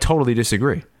 I totally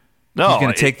disagree. No, he's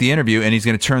going to take the interview and he's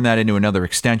going to turn that into another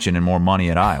extension and more money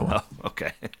at Iowa. Oh,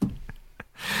 okay.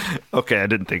 Okay, I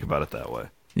didn't think about it that way.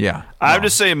 Yeah. I'm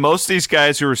just saying most of these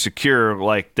guys who are secure,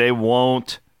 like they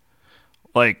won't.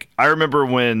 Like I remember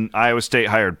when Iowa State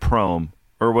hired Prohm,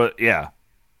 or what? Yeah,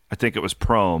 I think it was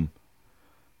Prohm.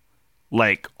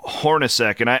 Like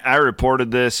Hornacek, and I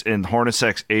reported this, and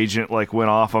Hornacek's agent like went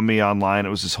off on me online. It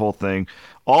was this whole thing.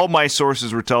 All my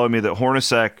sources were telling me that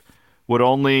Hornacek would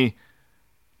only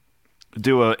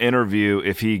do an interview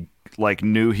if he like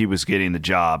knew he was getting the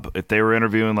job. If they were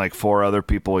interviewing like 4 other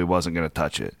people, he wasn't going to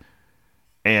touch it.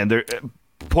 And their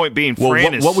point being,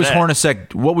 Fran what was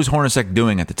Hornacek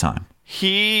doing at the time?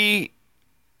 He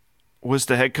was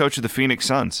the head coach of the Phoenix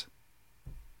Suns.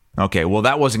 Okay, well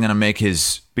that wasn't going to make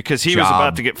his because he job. was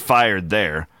about to get fired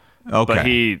there. Okay, but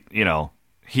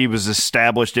he was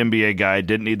established NBA guy,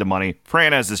 didn't need the money.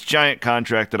 Fran has this giant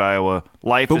contract at Iowa.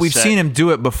 But we've seen him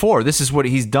do it before. This is what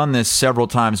he's done this several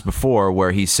times before,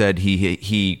 where he said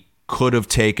he could have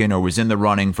taken or was in the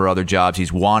running for other jobs.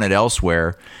 He's wanted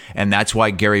elsewhere, and that's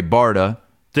why Gary Barta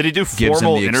did he do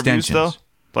formal interviews though,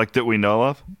 like that we know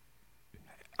of?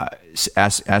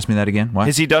 Ask me that again. What?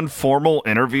 Has he done formal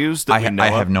interviews that we know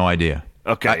of? I have no idea.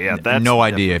 Okay, yeah, that's no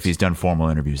idea if he's done formal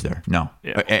interviews there. No,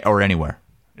 or anywhere.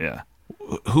 Yeah.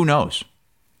 Who knows?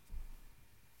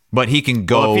 But he can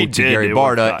go to Gary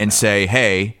Barta and say,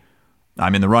 hey,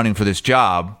 I'm in the running for this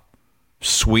job.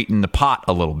 Sweeten the pot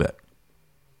a little bit.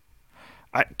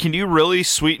 Can you really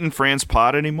sweeten Fran's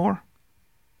pot anymore?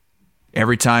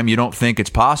 Every time you don't think it's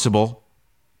possible,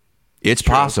 it's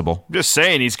possible. I'm just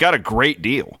saying, he's got a great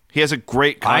deal. He has a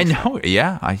great contract. I know.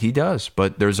 Yeah, he does.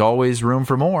 But there's always room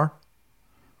for more.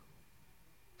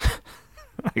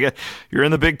 You're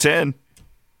in the Big Ten.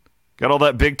 Got all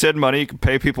that Big Ten money. You can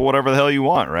pay people whatever the hell you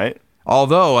want, right?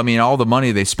 Although, I mean, all the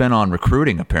money they spent on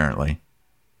recruiting, apparently.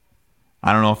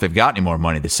 I don't know if they've got any more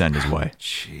money to send his way.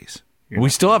 Jeez. We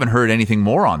still haven't heard anything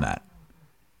more on that.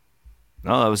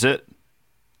 No, that was it.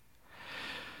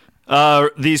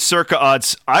 These circa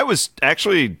odds, I was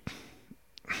actually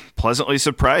pleasantly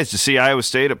surprised to see Iowa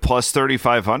State at plus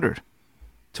 3,500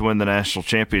 to win the national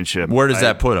championship. Where does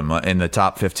that put them? In the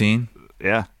top 15?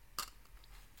 Yeah.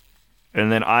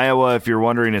 And then Iowa, if you're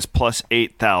wondering, is plus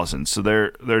 8,000. So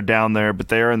they're down there, but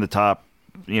they're in the top,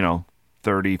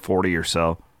 30, 40 or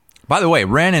so. By the way,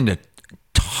 ran into a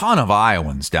ton of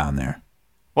Iowans down there.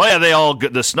 Well, yeah, they all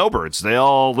the snowbirds. They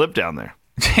all live down there.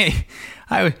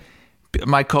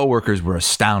 My coworkers were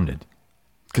astounded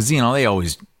because they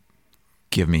always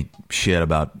give me shit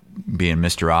about being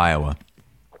Mr. Iowa,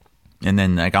 and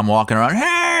then like I'm walking around,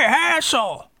 hey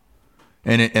Hassel,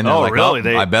 and they're like,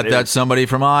 really? I bet that's somebody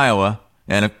from Iowa,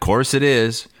 and of course it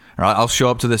is. Or I'll show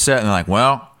up to the set and they're like,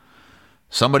 well,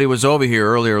 somebody was over here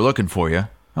earlier looking for you.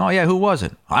 Oh yeah, who was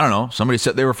it? I don't know. Somebody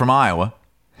said they were from Iowa.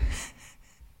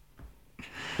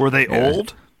 Were they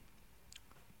old?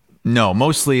 No,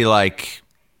 mostly like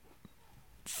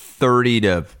 30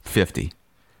 to 50.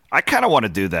 I kind of want to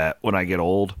do that when I get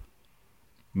old.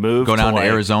 Go down to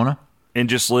Arizona? And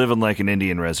just live in like an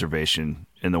Indian reservation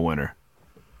in the winter.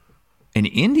 An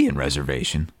Indian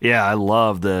reservation? Yeah, I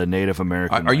love the Native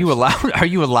American. Are you allowed? Are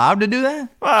you allowed to do that?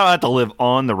 Well, I don't have to live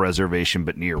on the reservation,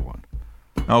 but near one.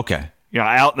 Okay.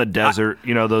 Out in the desert.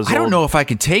 Those. I don't know if I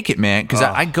could take it, man, because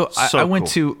I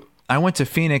went to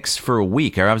Phoenix for a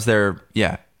week. I was there,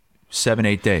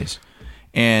 7-8 days,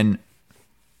 and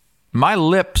my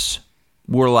lips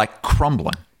were like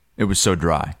crumbling. It was so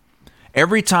dry.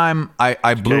 Every time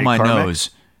I blew my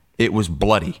nose, it was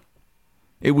bloody.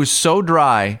 It was so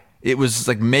dry. It was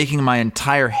like making my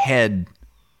entire head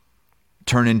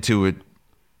turn into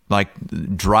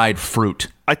like dried fruit.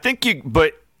 I think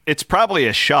but it's probably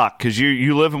a shock because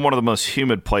you live in one of the most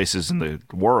humid places in the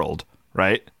world,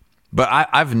 right? But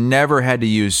I've never had to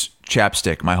use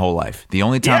chapstick my whole life. The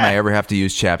only time I ever have to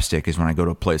use chapstick is when I go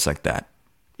to a place like that.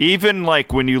 Even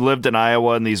like when you lived in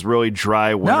Iowa in these really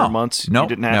dry winter months, you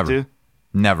didn't have to?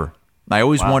 Never. I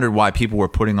always wondered why people were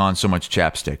putting on so much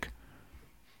chapstick.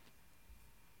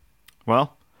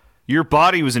 Well, your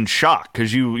body was in shock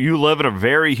because you live in a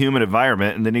very humid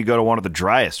environment, and then you go to one of the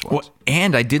driest ones. Well,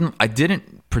 and I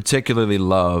didn't particularly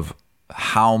love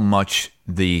how much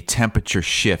the temperature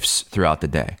shifts throughout the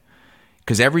day.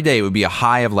 Because every day it would be a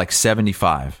high of like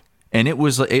 75, and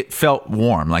it felt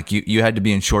warm. Like you had to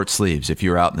be in short sleeves if you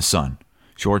were out in the sun,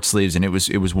 short sleeves, and it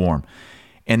was warm.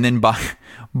 And then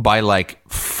by like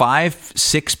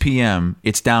 5-6 p.m.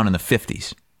 it's down in the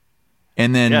 50s,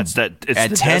 and then it's at the 10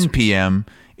 desert. p.m.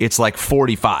 it's like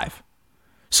 45.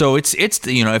 So it's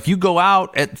if you go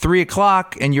out at 3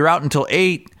 o'clock and you're out until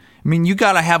 8. I mean, you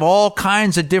got to have all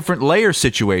kinds of different layer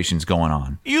situations going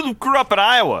on. You grew up in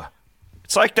Iowa.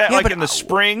 It's like that, like but in the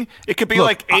spring. It could be look,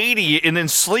 like 80 and then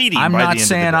sleety. I'm by not the end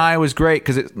saying of the day. Iowa's great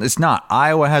because it's not.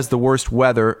 Iowa has the worst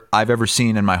weather I've ever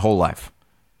seen in my whole life.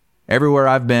 Everywhere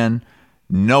I've been,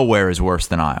 nowhere is worse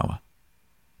than Iowa.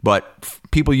 But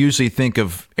people usually think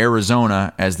of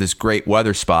Arizona as this great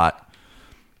weather spot.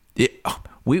 A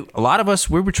lot of us,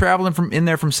 we were traveling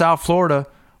from South Florida.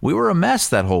 We were a mess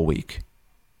that whole week.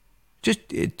 Just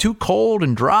too cold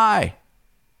and dry.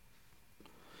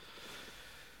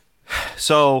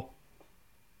 So,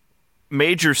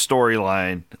 major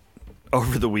storyline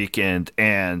over the weekend,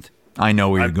 and I know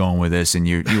where you're going with this, and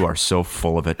you are so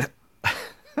full of it.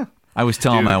 I was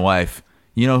telling my wife,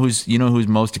 you know who's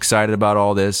most excited about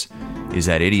all this is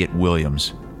that idiot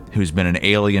Williams, who's been an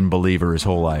alien believer his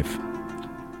whole life.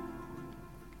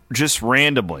 just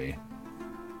randomly,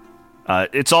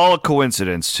 it's all a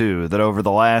coincidence too that over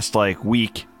the last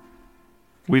week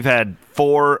we've had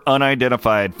 4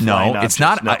 unidentified flying No, it's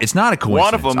objects. not. It's not a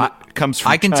coincidence. One of them comes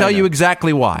from I can China. tell you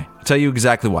exactly why. Say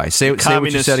what you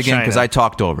Communist said again, because China. I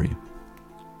talked over you.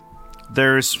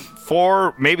 There's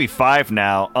 4, maybe 5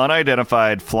 now,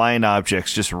 unidentified flying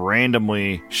objects just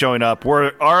randomly showing up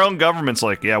where our own government's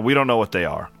like, yeah, we don't know what they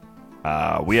are.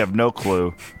 We have no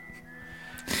clue.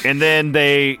 And then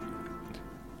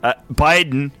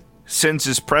Biden sends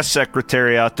his press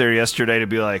secretary out there yesterday to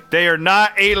be like, they are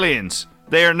not aliens.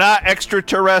 They are not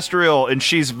extraterrestrial. And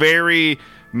she's very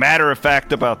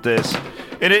matter-of-fact about this.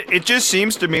 And it just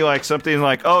seems to me like something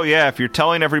like, oh, yeah, if you're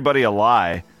telling everybody a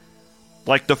lie,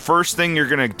 like the first thing you're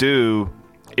going to do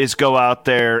is go out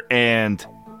there and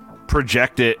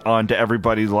project it onto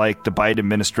everybody like the Biden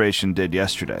administration did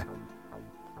yesterday.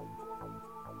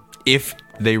 If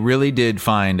they really did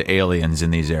find aliens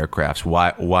in these aircrafts,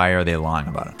 why are they lying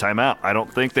about it? Time out. I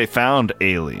don't think they found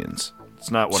aliens. It's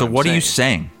not what So I'm what saying. are you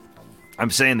saying? I'm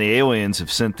saying the aliens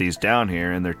have sent these down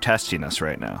here and they're testing us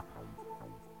right now.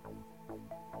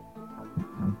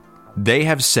 They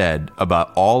have said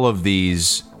about all of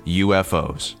these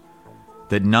UFOs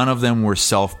that none of them were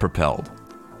self-propelled.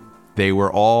 They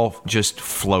were all just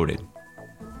floated.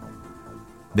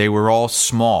 They were all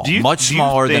small, much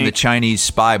smaller than the Chinese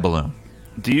spy balloon.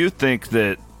 Do you think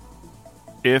that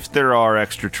if there are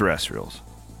extraterrestrials,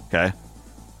 okay,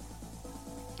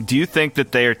 do you think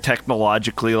that they are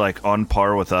technologically on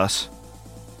par with us?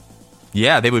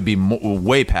 Yeah, they would be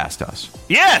way past us.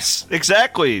 Yes,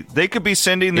 exactly. They could be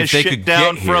sending this If they shit could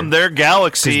down get here, from their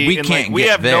galaxy, 'cause we and can't we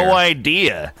get have there. no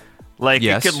idea.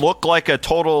 Yes. It could look like a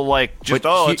total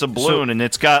it's a balloon, and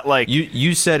it's got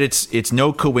You said it's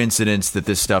no coincidence that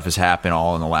this stuff has happened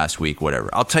all in the last week, whatever.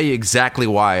 I'll tell you exactly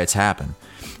why it's happened.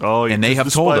 Oh, and they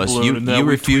have told us you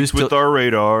refuse to with our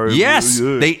radar. Yes,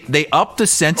 they upped the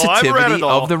sensitivity it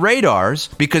all. of the radars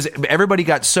because everybody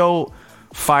got so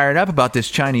fired up about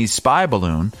this Chinese spy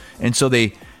balloon, and so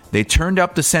they turned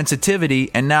up the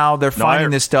sensitivity, and now they're finding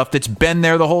this stuff that's been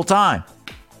there the whole time.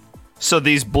 So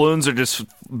these balloons are just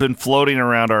been floating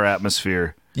around our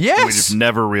atmosphere. Yes, we just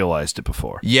never realized it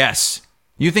before. Yes,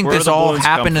 you think Where this do the all balloons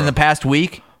happened come in the from? past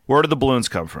week? Where did the balloons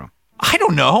come from? I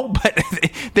don't know, but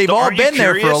they've all Are you been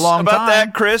there for a curious long about time.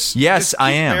 that, Chris? Yes, Just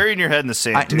I keep am. burying your head in the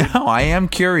sand, dude. No, I am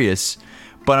curious,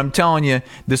 but I'm telling you,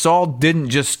 this all didn't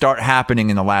just start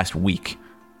happening in the last week.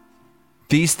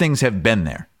 These things have been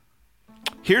there.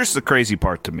 Here's the crazy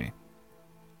part to me.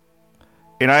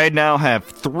 And I now have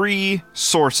 3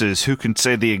 sources who can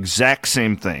say the exact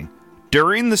same thing.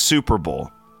 During the Super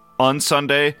Bowl on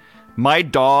Sunday, my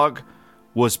dog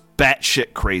was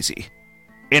batshit crazy.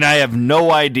 And I have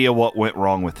no idea what went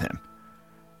wrong with him.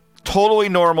 Totally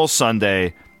normal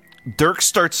Sunday. Dirk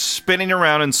starts spinning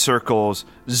around in circles,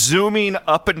 zooming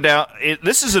up and down.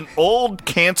 This is an old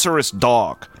cancerous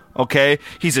dog, okay?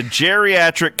 He's a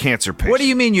geriatric cancer patient. What do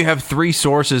you mean you have 3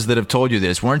 sources that have told you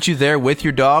this? Weren't you there with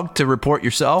your dog to report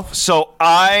yourself? So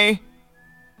I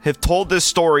have told this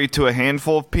story to a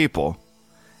handful of people,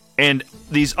 and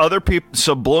these other people,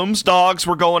 so Bloom's dogs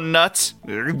were going nuts.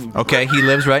 Okay, he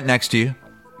lives right next to you.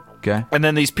 Okay. And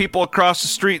then these people across the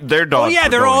street, their dogs. Oh yeah, were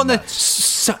they're all in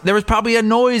nuts. there was probably a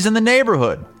noise in the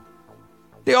neighborhood.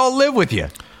 They all live with you.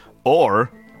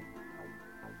 Or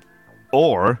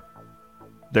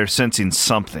they're sensing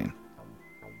something.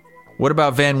 What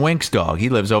about Van Wink's dog? He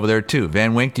lives over there too.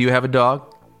 Van Wink, do you have a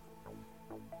dog?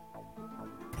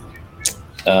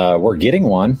 We're getting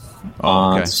one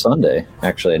on okay. Sunday.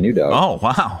 Actually, a new dog. Oh,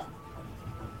 wow.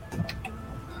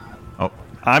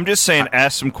 I'm just saying,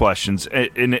 ask some questions,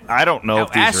 and I don't know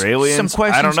if these are aliens. Some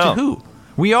questions I don't know. to who?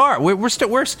 We are.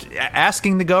 We're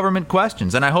asking the government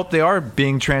questions, and I hope they are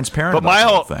being transparent. But about my the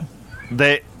whole thing.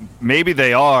 Maybe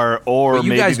they are, or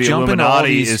maybe the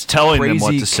Illuminati is telling them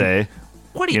what to say.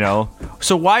 What do you know?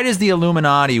 So why does the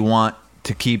Illuminati want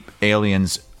to keep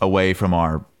aliens away from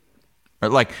our, or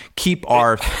like keep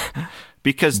our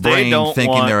because brain they don't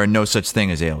thinking there are no such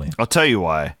thing as aliens? I'll tell you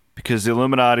why. Because the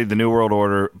Illuminati, the New World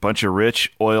Order, a bunch of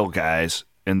rich oil guys,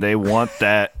 and they want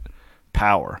that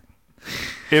power.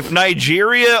 If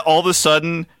Nigeria all of a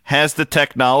sudden has the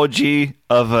technology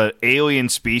of an alien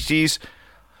species,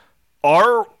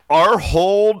 our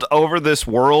hold over this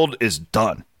world is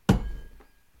done.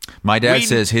 My dad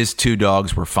says his 2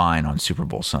 dogs were fine on Super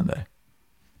Bowl Sunday.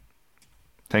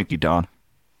 Thank you, Don.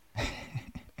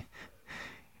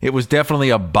 It was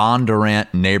definitely a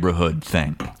Bondurant neighborhood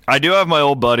thing. I do have my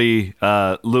old buddy,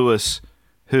 Lewis,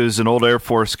 who's an old Air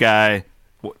Force guy,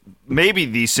 maybe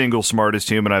the single smartest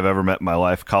human I've ever met in my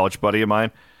life, college buddy of mine.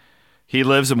 He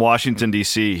lives in Washington,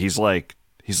 D.C. He's like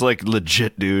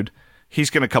legit, dude.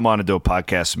 He's going to come on and do a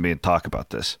podcast with me and talk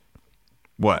about this.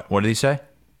 What? What did he say?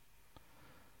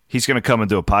 He's going to come and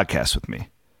do a podcast with me.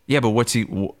 Yeah, but what's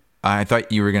he... I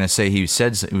thought you were going to say he was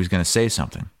going to say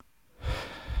something.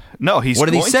 No, he's what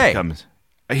did he say?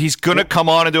 He's going to come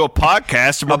on and do a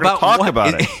podcast, and we're going to talk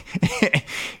about it.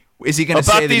 Is he going to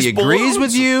say that he agrees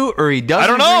with you, or he doesn't? I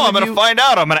don't know. I'm going to find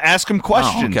out. I'm going to ask him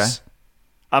questions. Oh, okay.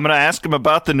 I'm going to ask him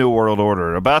about the New World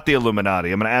Order, about the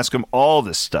Illuminati. I'm going to ask him all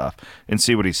this stuff and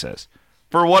see what he says.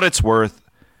 For what it's worth,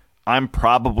 I'm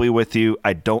probably with you.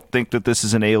 I don't think that this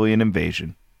is an alien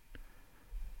invasion.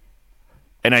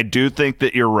 And I do think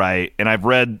that you're right. And I've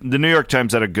read the New York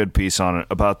Times had a good piece on it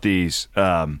about these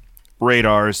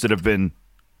radars that have been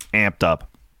amped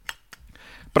up.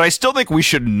 But I still think we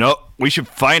should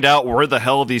find out where the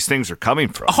hell these things are coming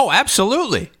from. Oh,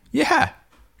 absolutely. Yeah.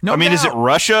 No doubt. Is it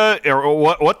Russia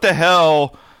or what the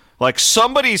hell? Like,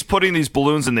 somebody's putting these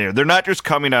balloons in there. They're not just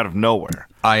coming out of nowhere.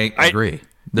 I agree.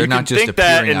 They're not just think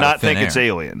that and out not of thin think it's air.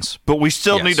 aliens. But we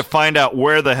still need to find out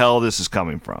where the hell this is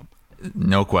coming from.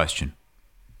 No question.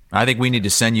 I think we need to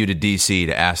send you to D.C.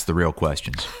 to ask the real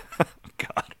questions.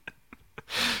 God.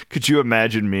 Could you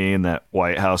imagine me in that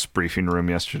White House briefing room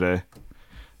yesterday?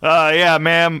 Yeah,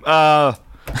 ma'am. I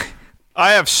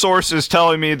have sources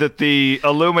telling me that the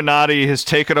Illuminati has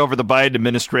taken over the Biden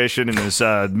administration and is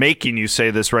making you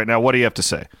say this right now. What do you have to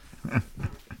say?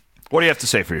 What do you have to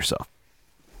say for yourself?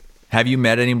 Have you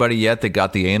met anybody yet that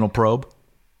got the anal probe?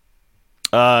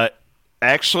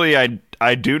 Actually,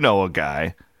 I do know a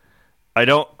guy. I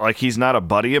don't, he's not a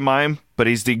buddy of mine, but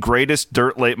he's the greatest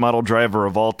dirt late model driver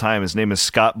of all time. His name is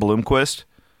Scott Bloomquist.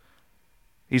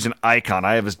 He's an icon.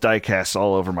 I have his diecasts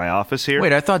all over my office here.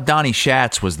 Wait, I thought Donnie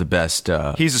Schatz was the best.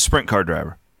 He's a sprint car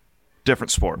driver.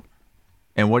 Different sport.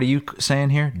 And what are you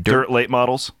saying here? Dirt late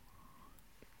models.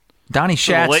 Donnie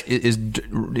Schatz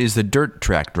is the dirt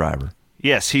track driver.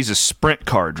 Yes, he's a sprint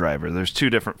car driver. There's 2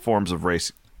 different forms of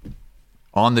racing.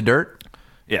 On the dirt?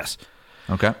 Yes.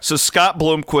 Okay. So Scott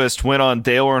Bloomquist went on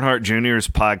Dale Earnhardt Jr.'s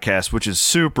podcast, which is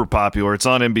super popular. It's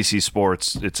on NBC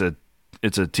Sports. It's a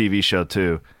TV show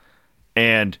too.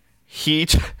 And he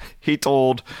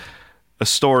told a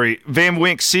story. Van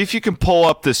Wink, see if you can pull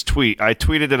up this tweet. I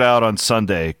tweeted it out on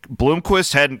Sunday.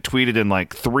 Bloomquist hadn't tweeted in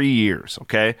 3 years,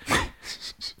 okay?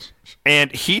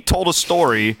 And he told a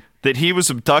story that he was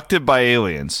abducted by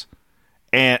aliens.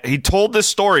 And he told this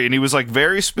story, and he was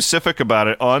very specific about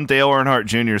it on Dale Earnhardt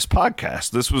Jr.'s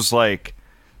podcast. This was I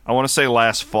want to say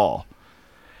last fall.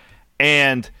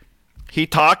 And he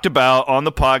talked about on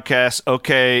the podcast,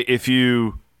 okay, if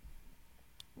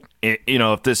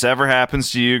this ever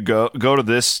happens to you, go to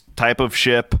this type of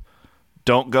ship.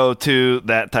 Don't go to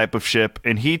that type of ship.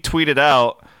 And he tweeted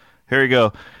out, here you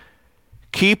go,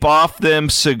 Keep off them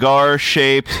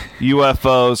cigar-shaped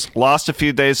UFOs. Lost a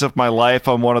few days of my life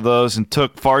on one of those and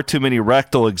took far too many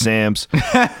rectal exams,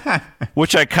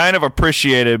 which I kind of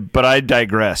appreciated, but I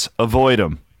digress. Avoid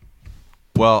them.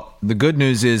 Well, the good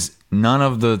news is none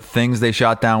of the things they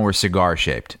shot down were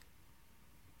cigar-shaped.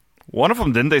 One of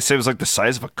them, didn't they say it was like the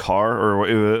size of a car, or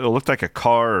it looked like a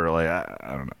car, or like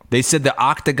I don't know. They said the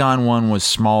octagon one was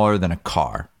smaller than a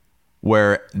car,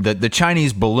 where the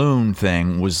Chinese balloon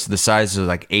thing was the size of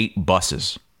like 8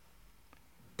 buses.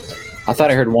 I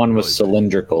thought I heard one was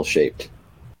cylindrical shaped.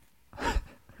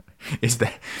 Does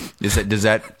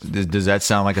that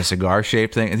sound like a cigar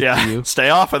shaped thing to Yeah, you? stay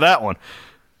off of that one.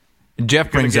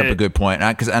 Jeff brings up a good point,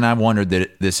 and I wondered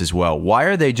this as well. Why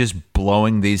are they just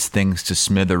blowing these things to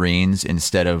smithereens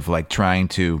instead of like trying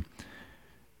to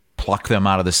pluck them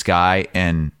out of the sky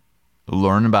and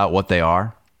learn about what they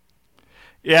are?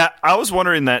 Yeah, I was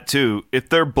wondering that too. If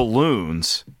they're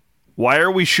balloons, why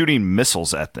are we shooting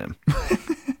missiles at them?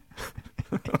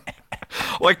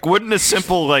 Like, wouldn't a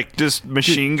simple like just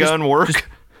machine gun work? Just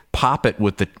pop it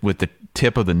with the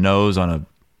tip of the nose on a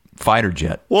fighter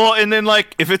jet. Well, and then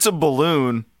like if it's a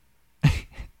balloon,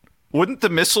 wouldn't the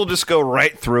missile just go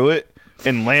right through it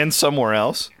and land somewhere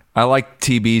else? I like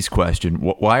TB's question.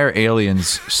 Why are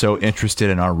aliens so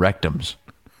interested in our rectums?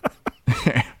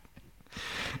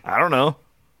 I don't know.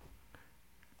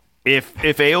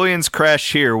 If aliens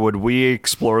crash here, would we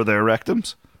explore their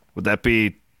rectums? Would that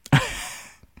be? I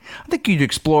think you'd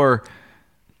explore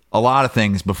a lot of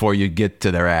things before you get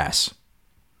to their ass.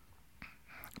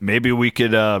 Maybe we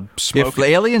could smoke. If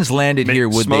aliens landed here,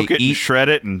 would they eat, shred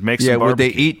it, and make some barbecue? Would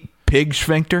they eat pig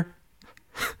sphincter?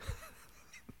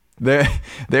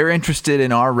 They're interested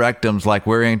in our rectums like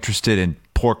we're interested in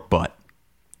pork butt.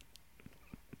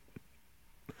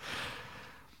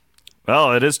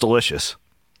 Well, it is delicious.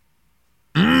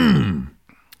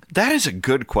 That is a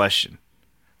good question.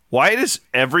 Why does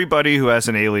everybody who has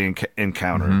an alien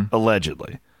encounter,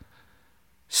 allegedly,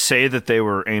 say that they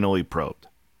were anally probed?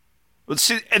 Let's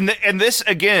see, and this,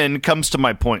 again, comes to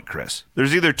my point, Chris.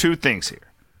 There's either two things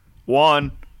here.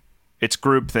 One, it's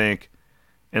groupthink,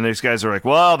 and these guys are like,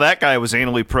 well, that guy was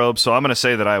anally probed, so I'm going to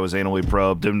say that I was anally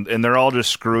probed, and they're all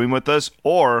just screwing with us.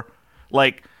 Or,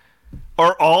 like,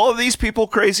 are all of these people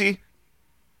crazy?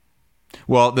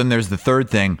 Well, then there's the third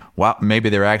thing. Wow, maybe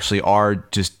they actually are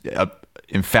just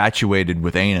infatuated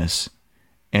with anus,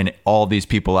 and all these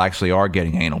people actually are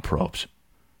getting anal probes.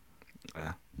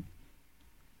 Yeah.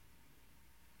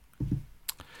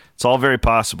 It's all very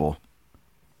possible.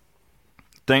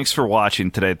 Thanks for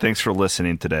watching today. Thanks for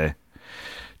listening today.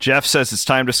 Jeff says it's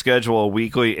time to schedule a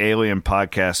weekly alien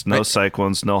podcast. No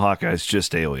Cyclones, no Hawkeyes,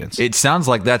 just aliens. It sounds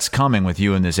like that's coming with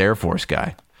you and this Air Force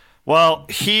guy. Well,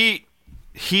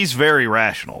 he's very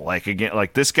rational. Like, again,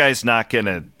 like this guy's not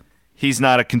gonna. He's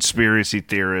not a conspiracy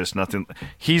theorist. Nothing.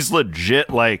 He's legit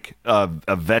like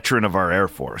a veteran of our Air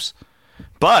Force.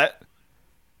 But,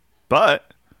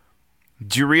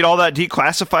 did you read all that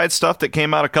declassified stuff that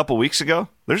came out a couple weeks ago?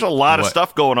 There's a lot of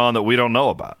stuff going on that we don't know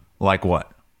about. Like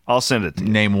what? I'll send it to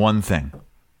you. Name one thing.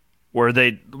 Where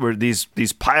these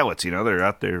pilots, they're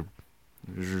out there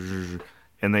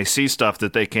and they see stuff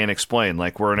that they can't explain,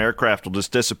 like where an aircraft will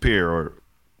just disappear or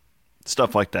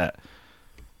stuff like that.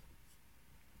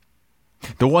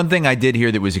 The one thing I did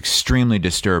hear that was extremely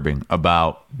disturbing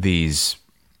about these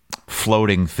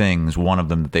floating things, one of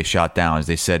them that they shot down, is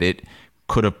they said it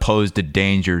could have posed a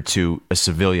danger to a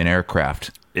civilian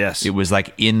aircraft. Yes. It was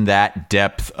like in that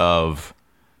depth of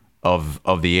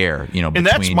the air, and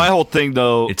that's my whole thing,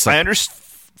 though. It's like I understand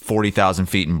 40,000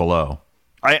 feet and below.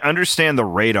 I understand the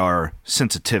radar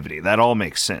sensitivity. That all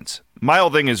makes sense. My whole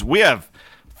thing is we have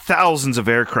thousands of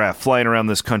aircraft flying around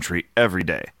this country every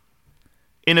day.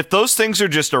 And if those things are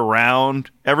just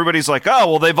around, everybody's like, oh,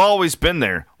 well, they've always been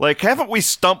there. Like, haven't we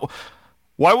stumbled?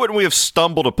 Why wouldn't we have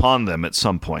stumbled upon them at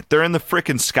some point? They're in the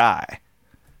freaking sky.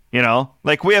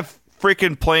 Like we have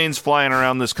freaking planes flying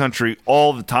around this country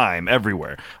all the time,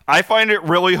 everywhere. I find it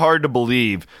really hard to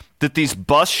believe that these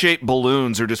bus-shaped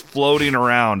balloons are just floating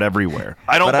around everywhere.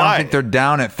 I don't think they're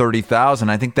down at 30,000.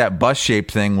 I think that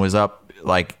bus-shaped thing was up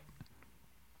like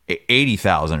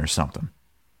 80,000 or something.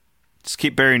 Just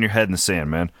keep burying your head in the sand,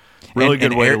 man. Really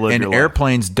good way to live your life. And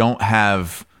airplanes don't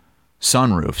have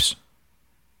sunroofs.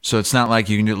 So it's not like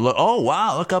you can look, oh,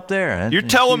 wow, look up there. You're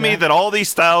telling me that all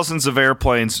these thousands of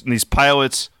airplanes and these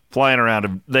pilots flying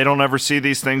around, they don't ever see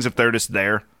these things if they're just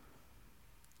there?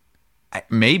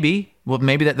 Maybe. Well,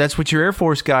 maybe that's what your Air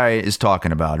Force guy is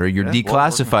talking about, or you're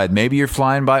declassified. Maybe you're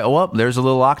flying by, there's a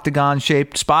little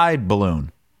octagon-shaped spy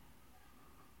balloon.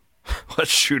 Let's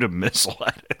shoot a missile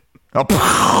at it.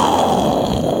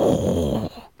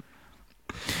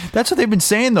 That's what they've been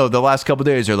saying though. The last couple of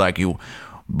days, they're like,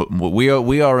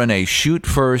 we are in a shoot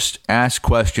first, ask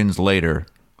questions later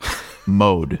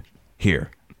mode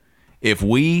here. If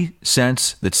we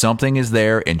sense that something is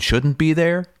there and shouldn't be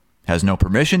there, has no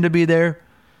permission to be there,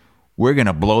 we're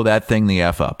gonna blow that thing the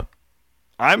F up.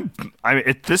 I mean,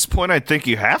 at this point, I think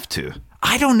you have to.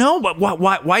 I don't know, but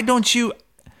why don't you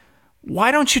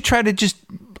try to just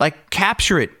like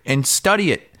capture it and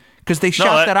study it? Because they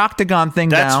shot that octagon thing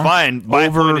down. That's fine. My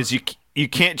point is you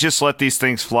can't just let these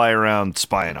things fly around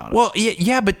spying on us. Well,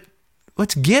 yeah, but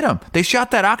let's get them. They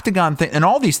shot that octagon thing and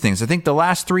all these things. I think the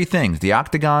last three things, the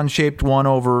octagon-shaped one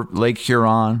over Lake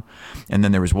Huron, and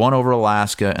then there was one over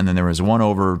Alaska, and then there was one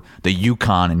over the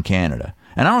Yukon in Canada.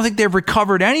 And I don't think they've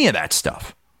recovered any of that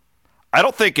stuff. I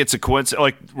don't think it's a coincidence.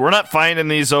 Like, we're not finding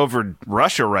these over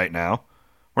Russia right now.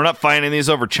 We're not finding these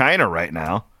over China right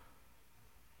now.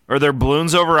 Are there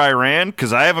balloons over Iran?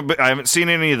 Because I haven't seen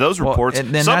any of those reports.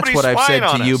 And then that's what I've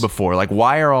said to you before. Like,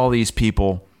 why are all these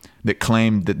people that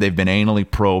claim that they've been anally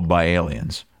probed by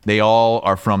aliens? They all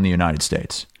are from the United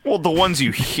States. Well, the ones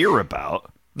you hear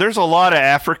about. There's a lot of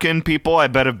African people I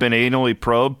bet have been anally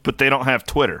probed, but they don't have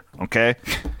Twitter, okay?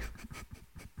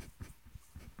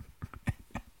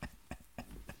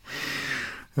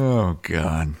 Oh,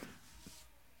 God.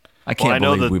 I can't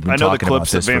believe we've been talking about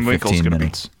this for 15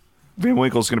 minutes. Van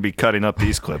Winkle's going to be cutting up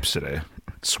these clips today.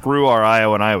 Screw our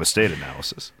Iowa State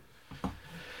analysis.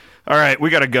 All right, we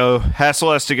got to go.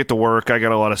 Hassel has to get to work. I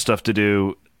got a lot of stuff to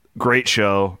do. Great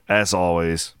show, as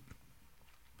always.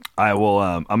 I will.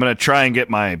 I'm going to try and get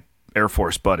my Air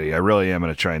Force buddy. I really am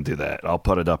going to try and do that. I'll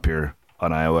put it up here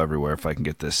on Iowa Everywhere if I can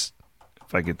get this.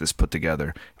 If I get this put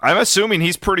together. I'm assuming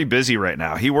he's pretty busy right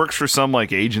now. He works for some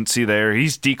like agency there.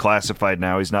 He's declassified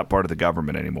now. He's not part of the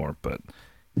government anymore. But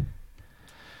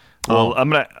I'm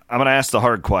gonna ask the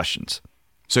hard questions.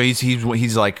 So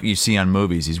he's like you see on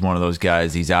movies. He's one of those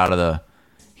guys. He's out of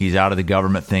the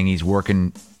government thing. He's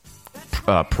working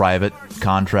private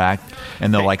contract,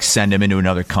 and they'll like send him into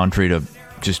another country to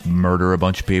just murder a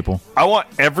bunch of people. I want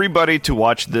everybody to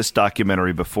watch this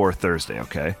documentary before Thursday,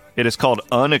 okay? It is called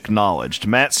Unacknowledged.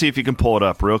 Matt, see if you can pull it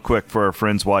up real quick for our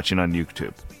friends watching on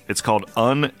YouTube. It's called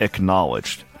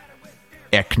Unacknowledged.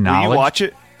 Acknowledged? Will you watch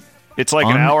it? It's like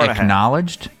an hour and a half.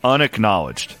 Unacknowledged?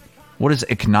 Unacknowledged. What is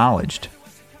acknowledged?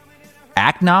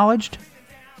 Acknowledged?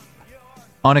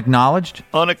 Unacknowledged?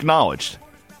 Unacknowledged.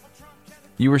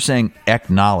 You were saying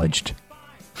acknowledged.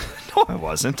 No, I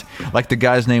wasn't. Like the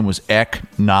guy's name was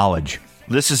Acknowledge.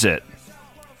 This is it.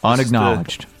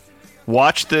 Unacknowledged.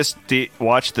 Watch this.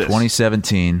 Watch this.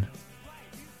 2017.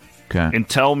 Okay. And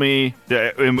tell me,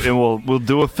 and we'll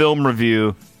do a film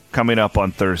review coming up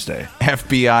on Thursday.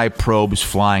 FBI probes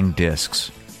flying discs.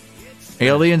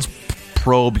 Aliens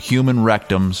probe human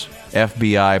rectums.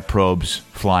 FBI probes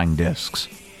flying discs.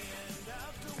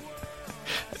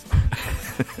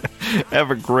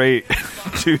 Have a great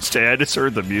Tuesday. I just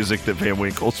heard the music that Van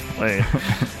Winkle's playing.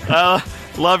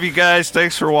 Love you guys.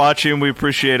 Thanks for watching. We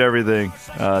appreciate everything.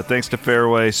 Thanks to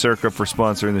Fairway Circa for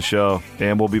sponsoring the show.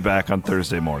 And we'll be back on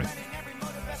Thursday morning.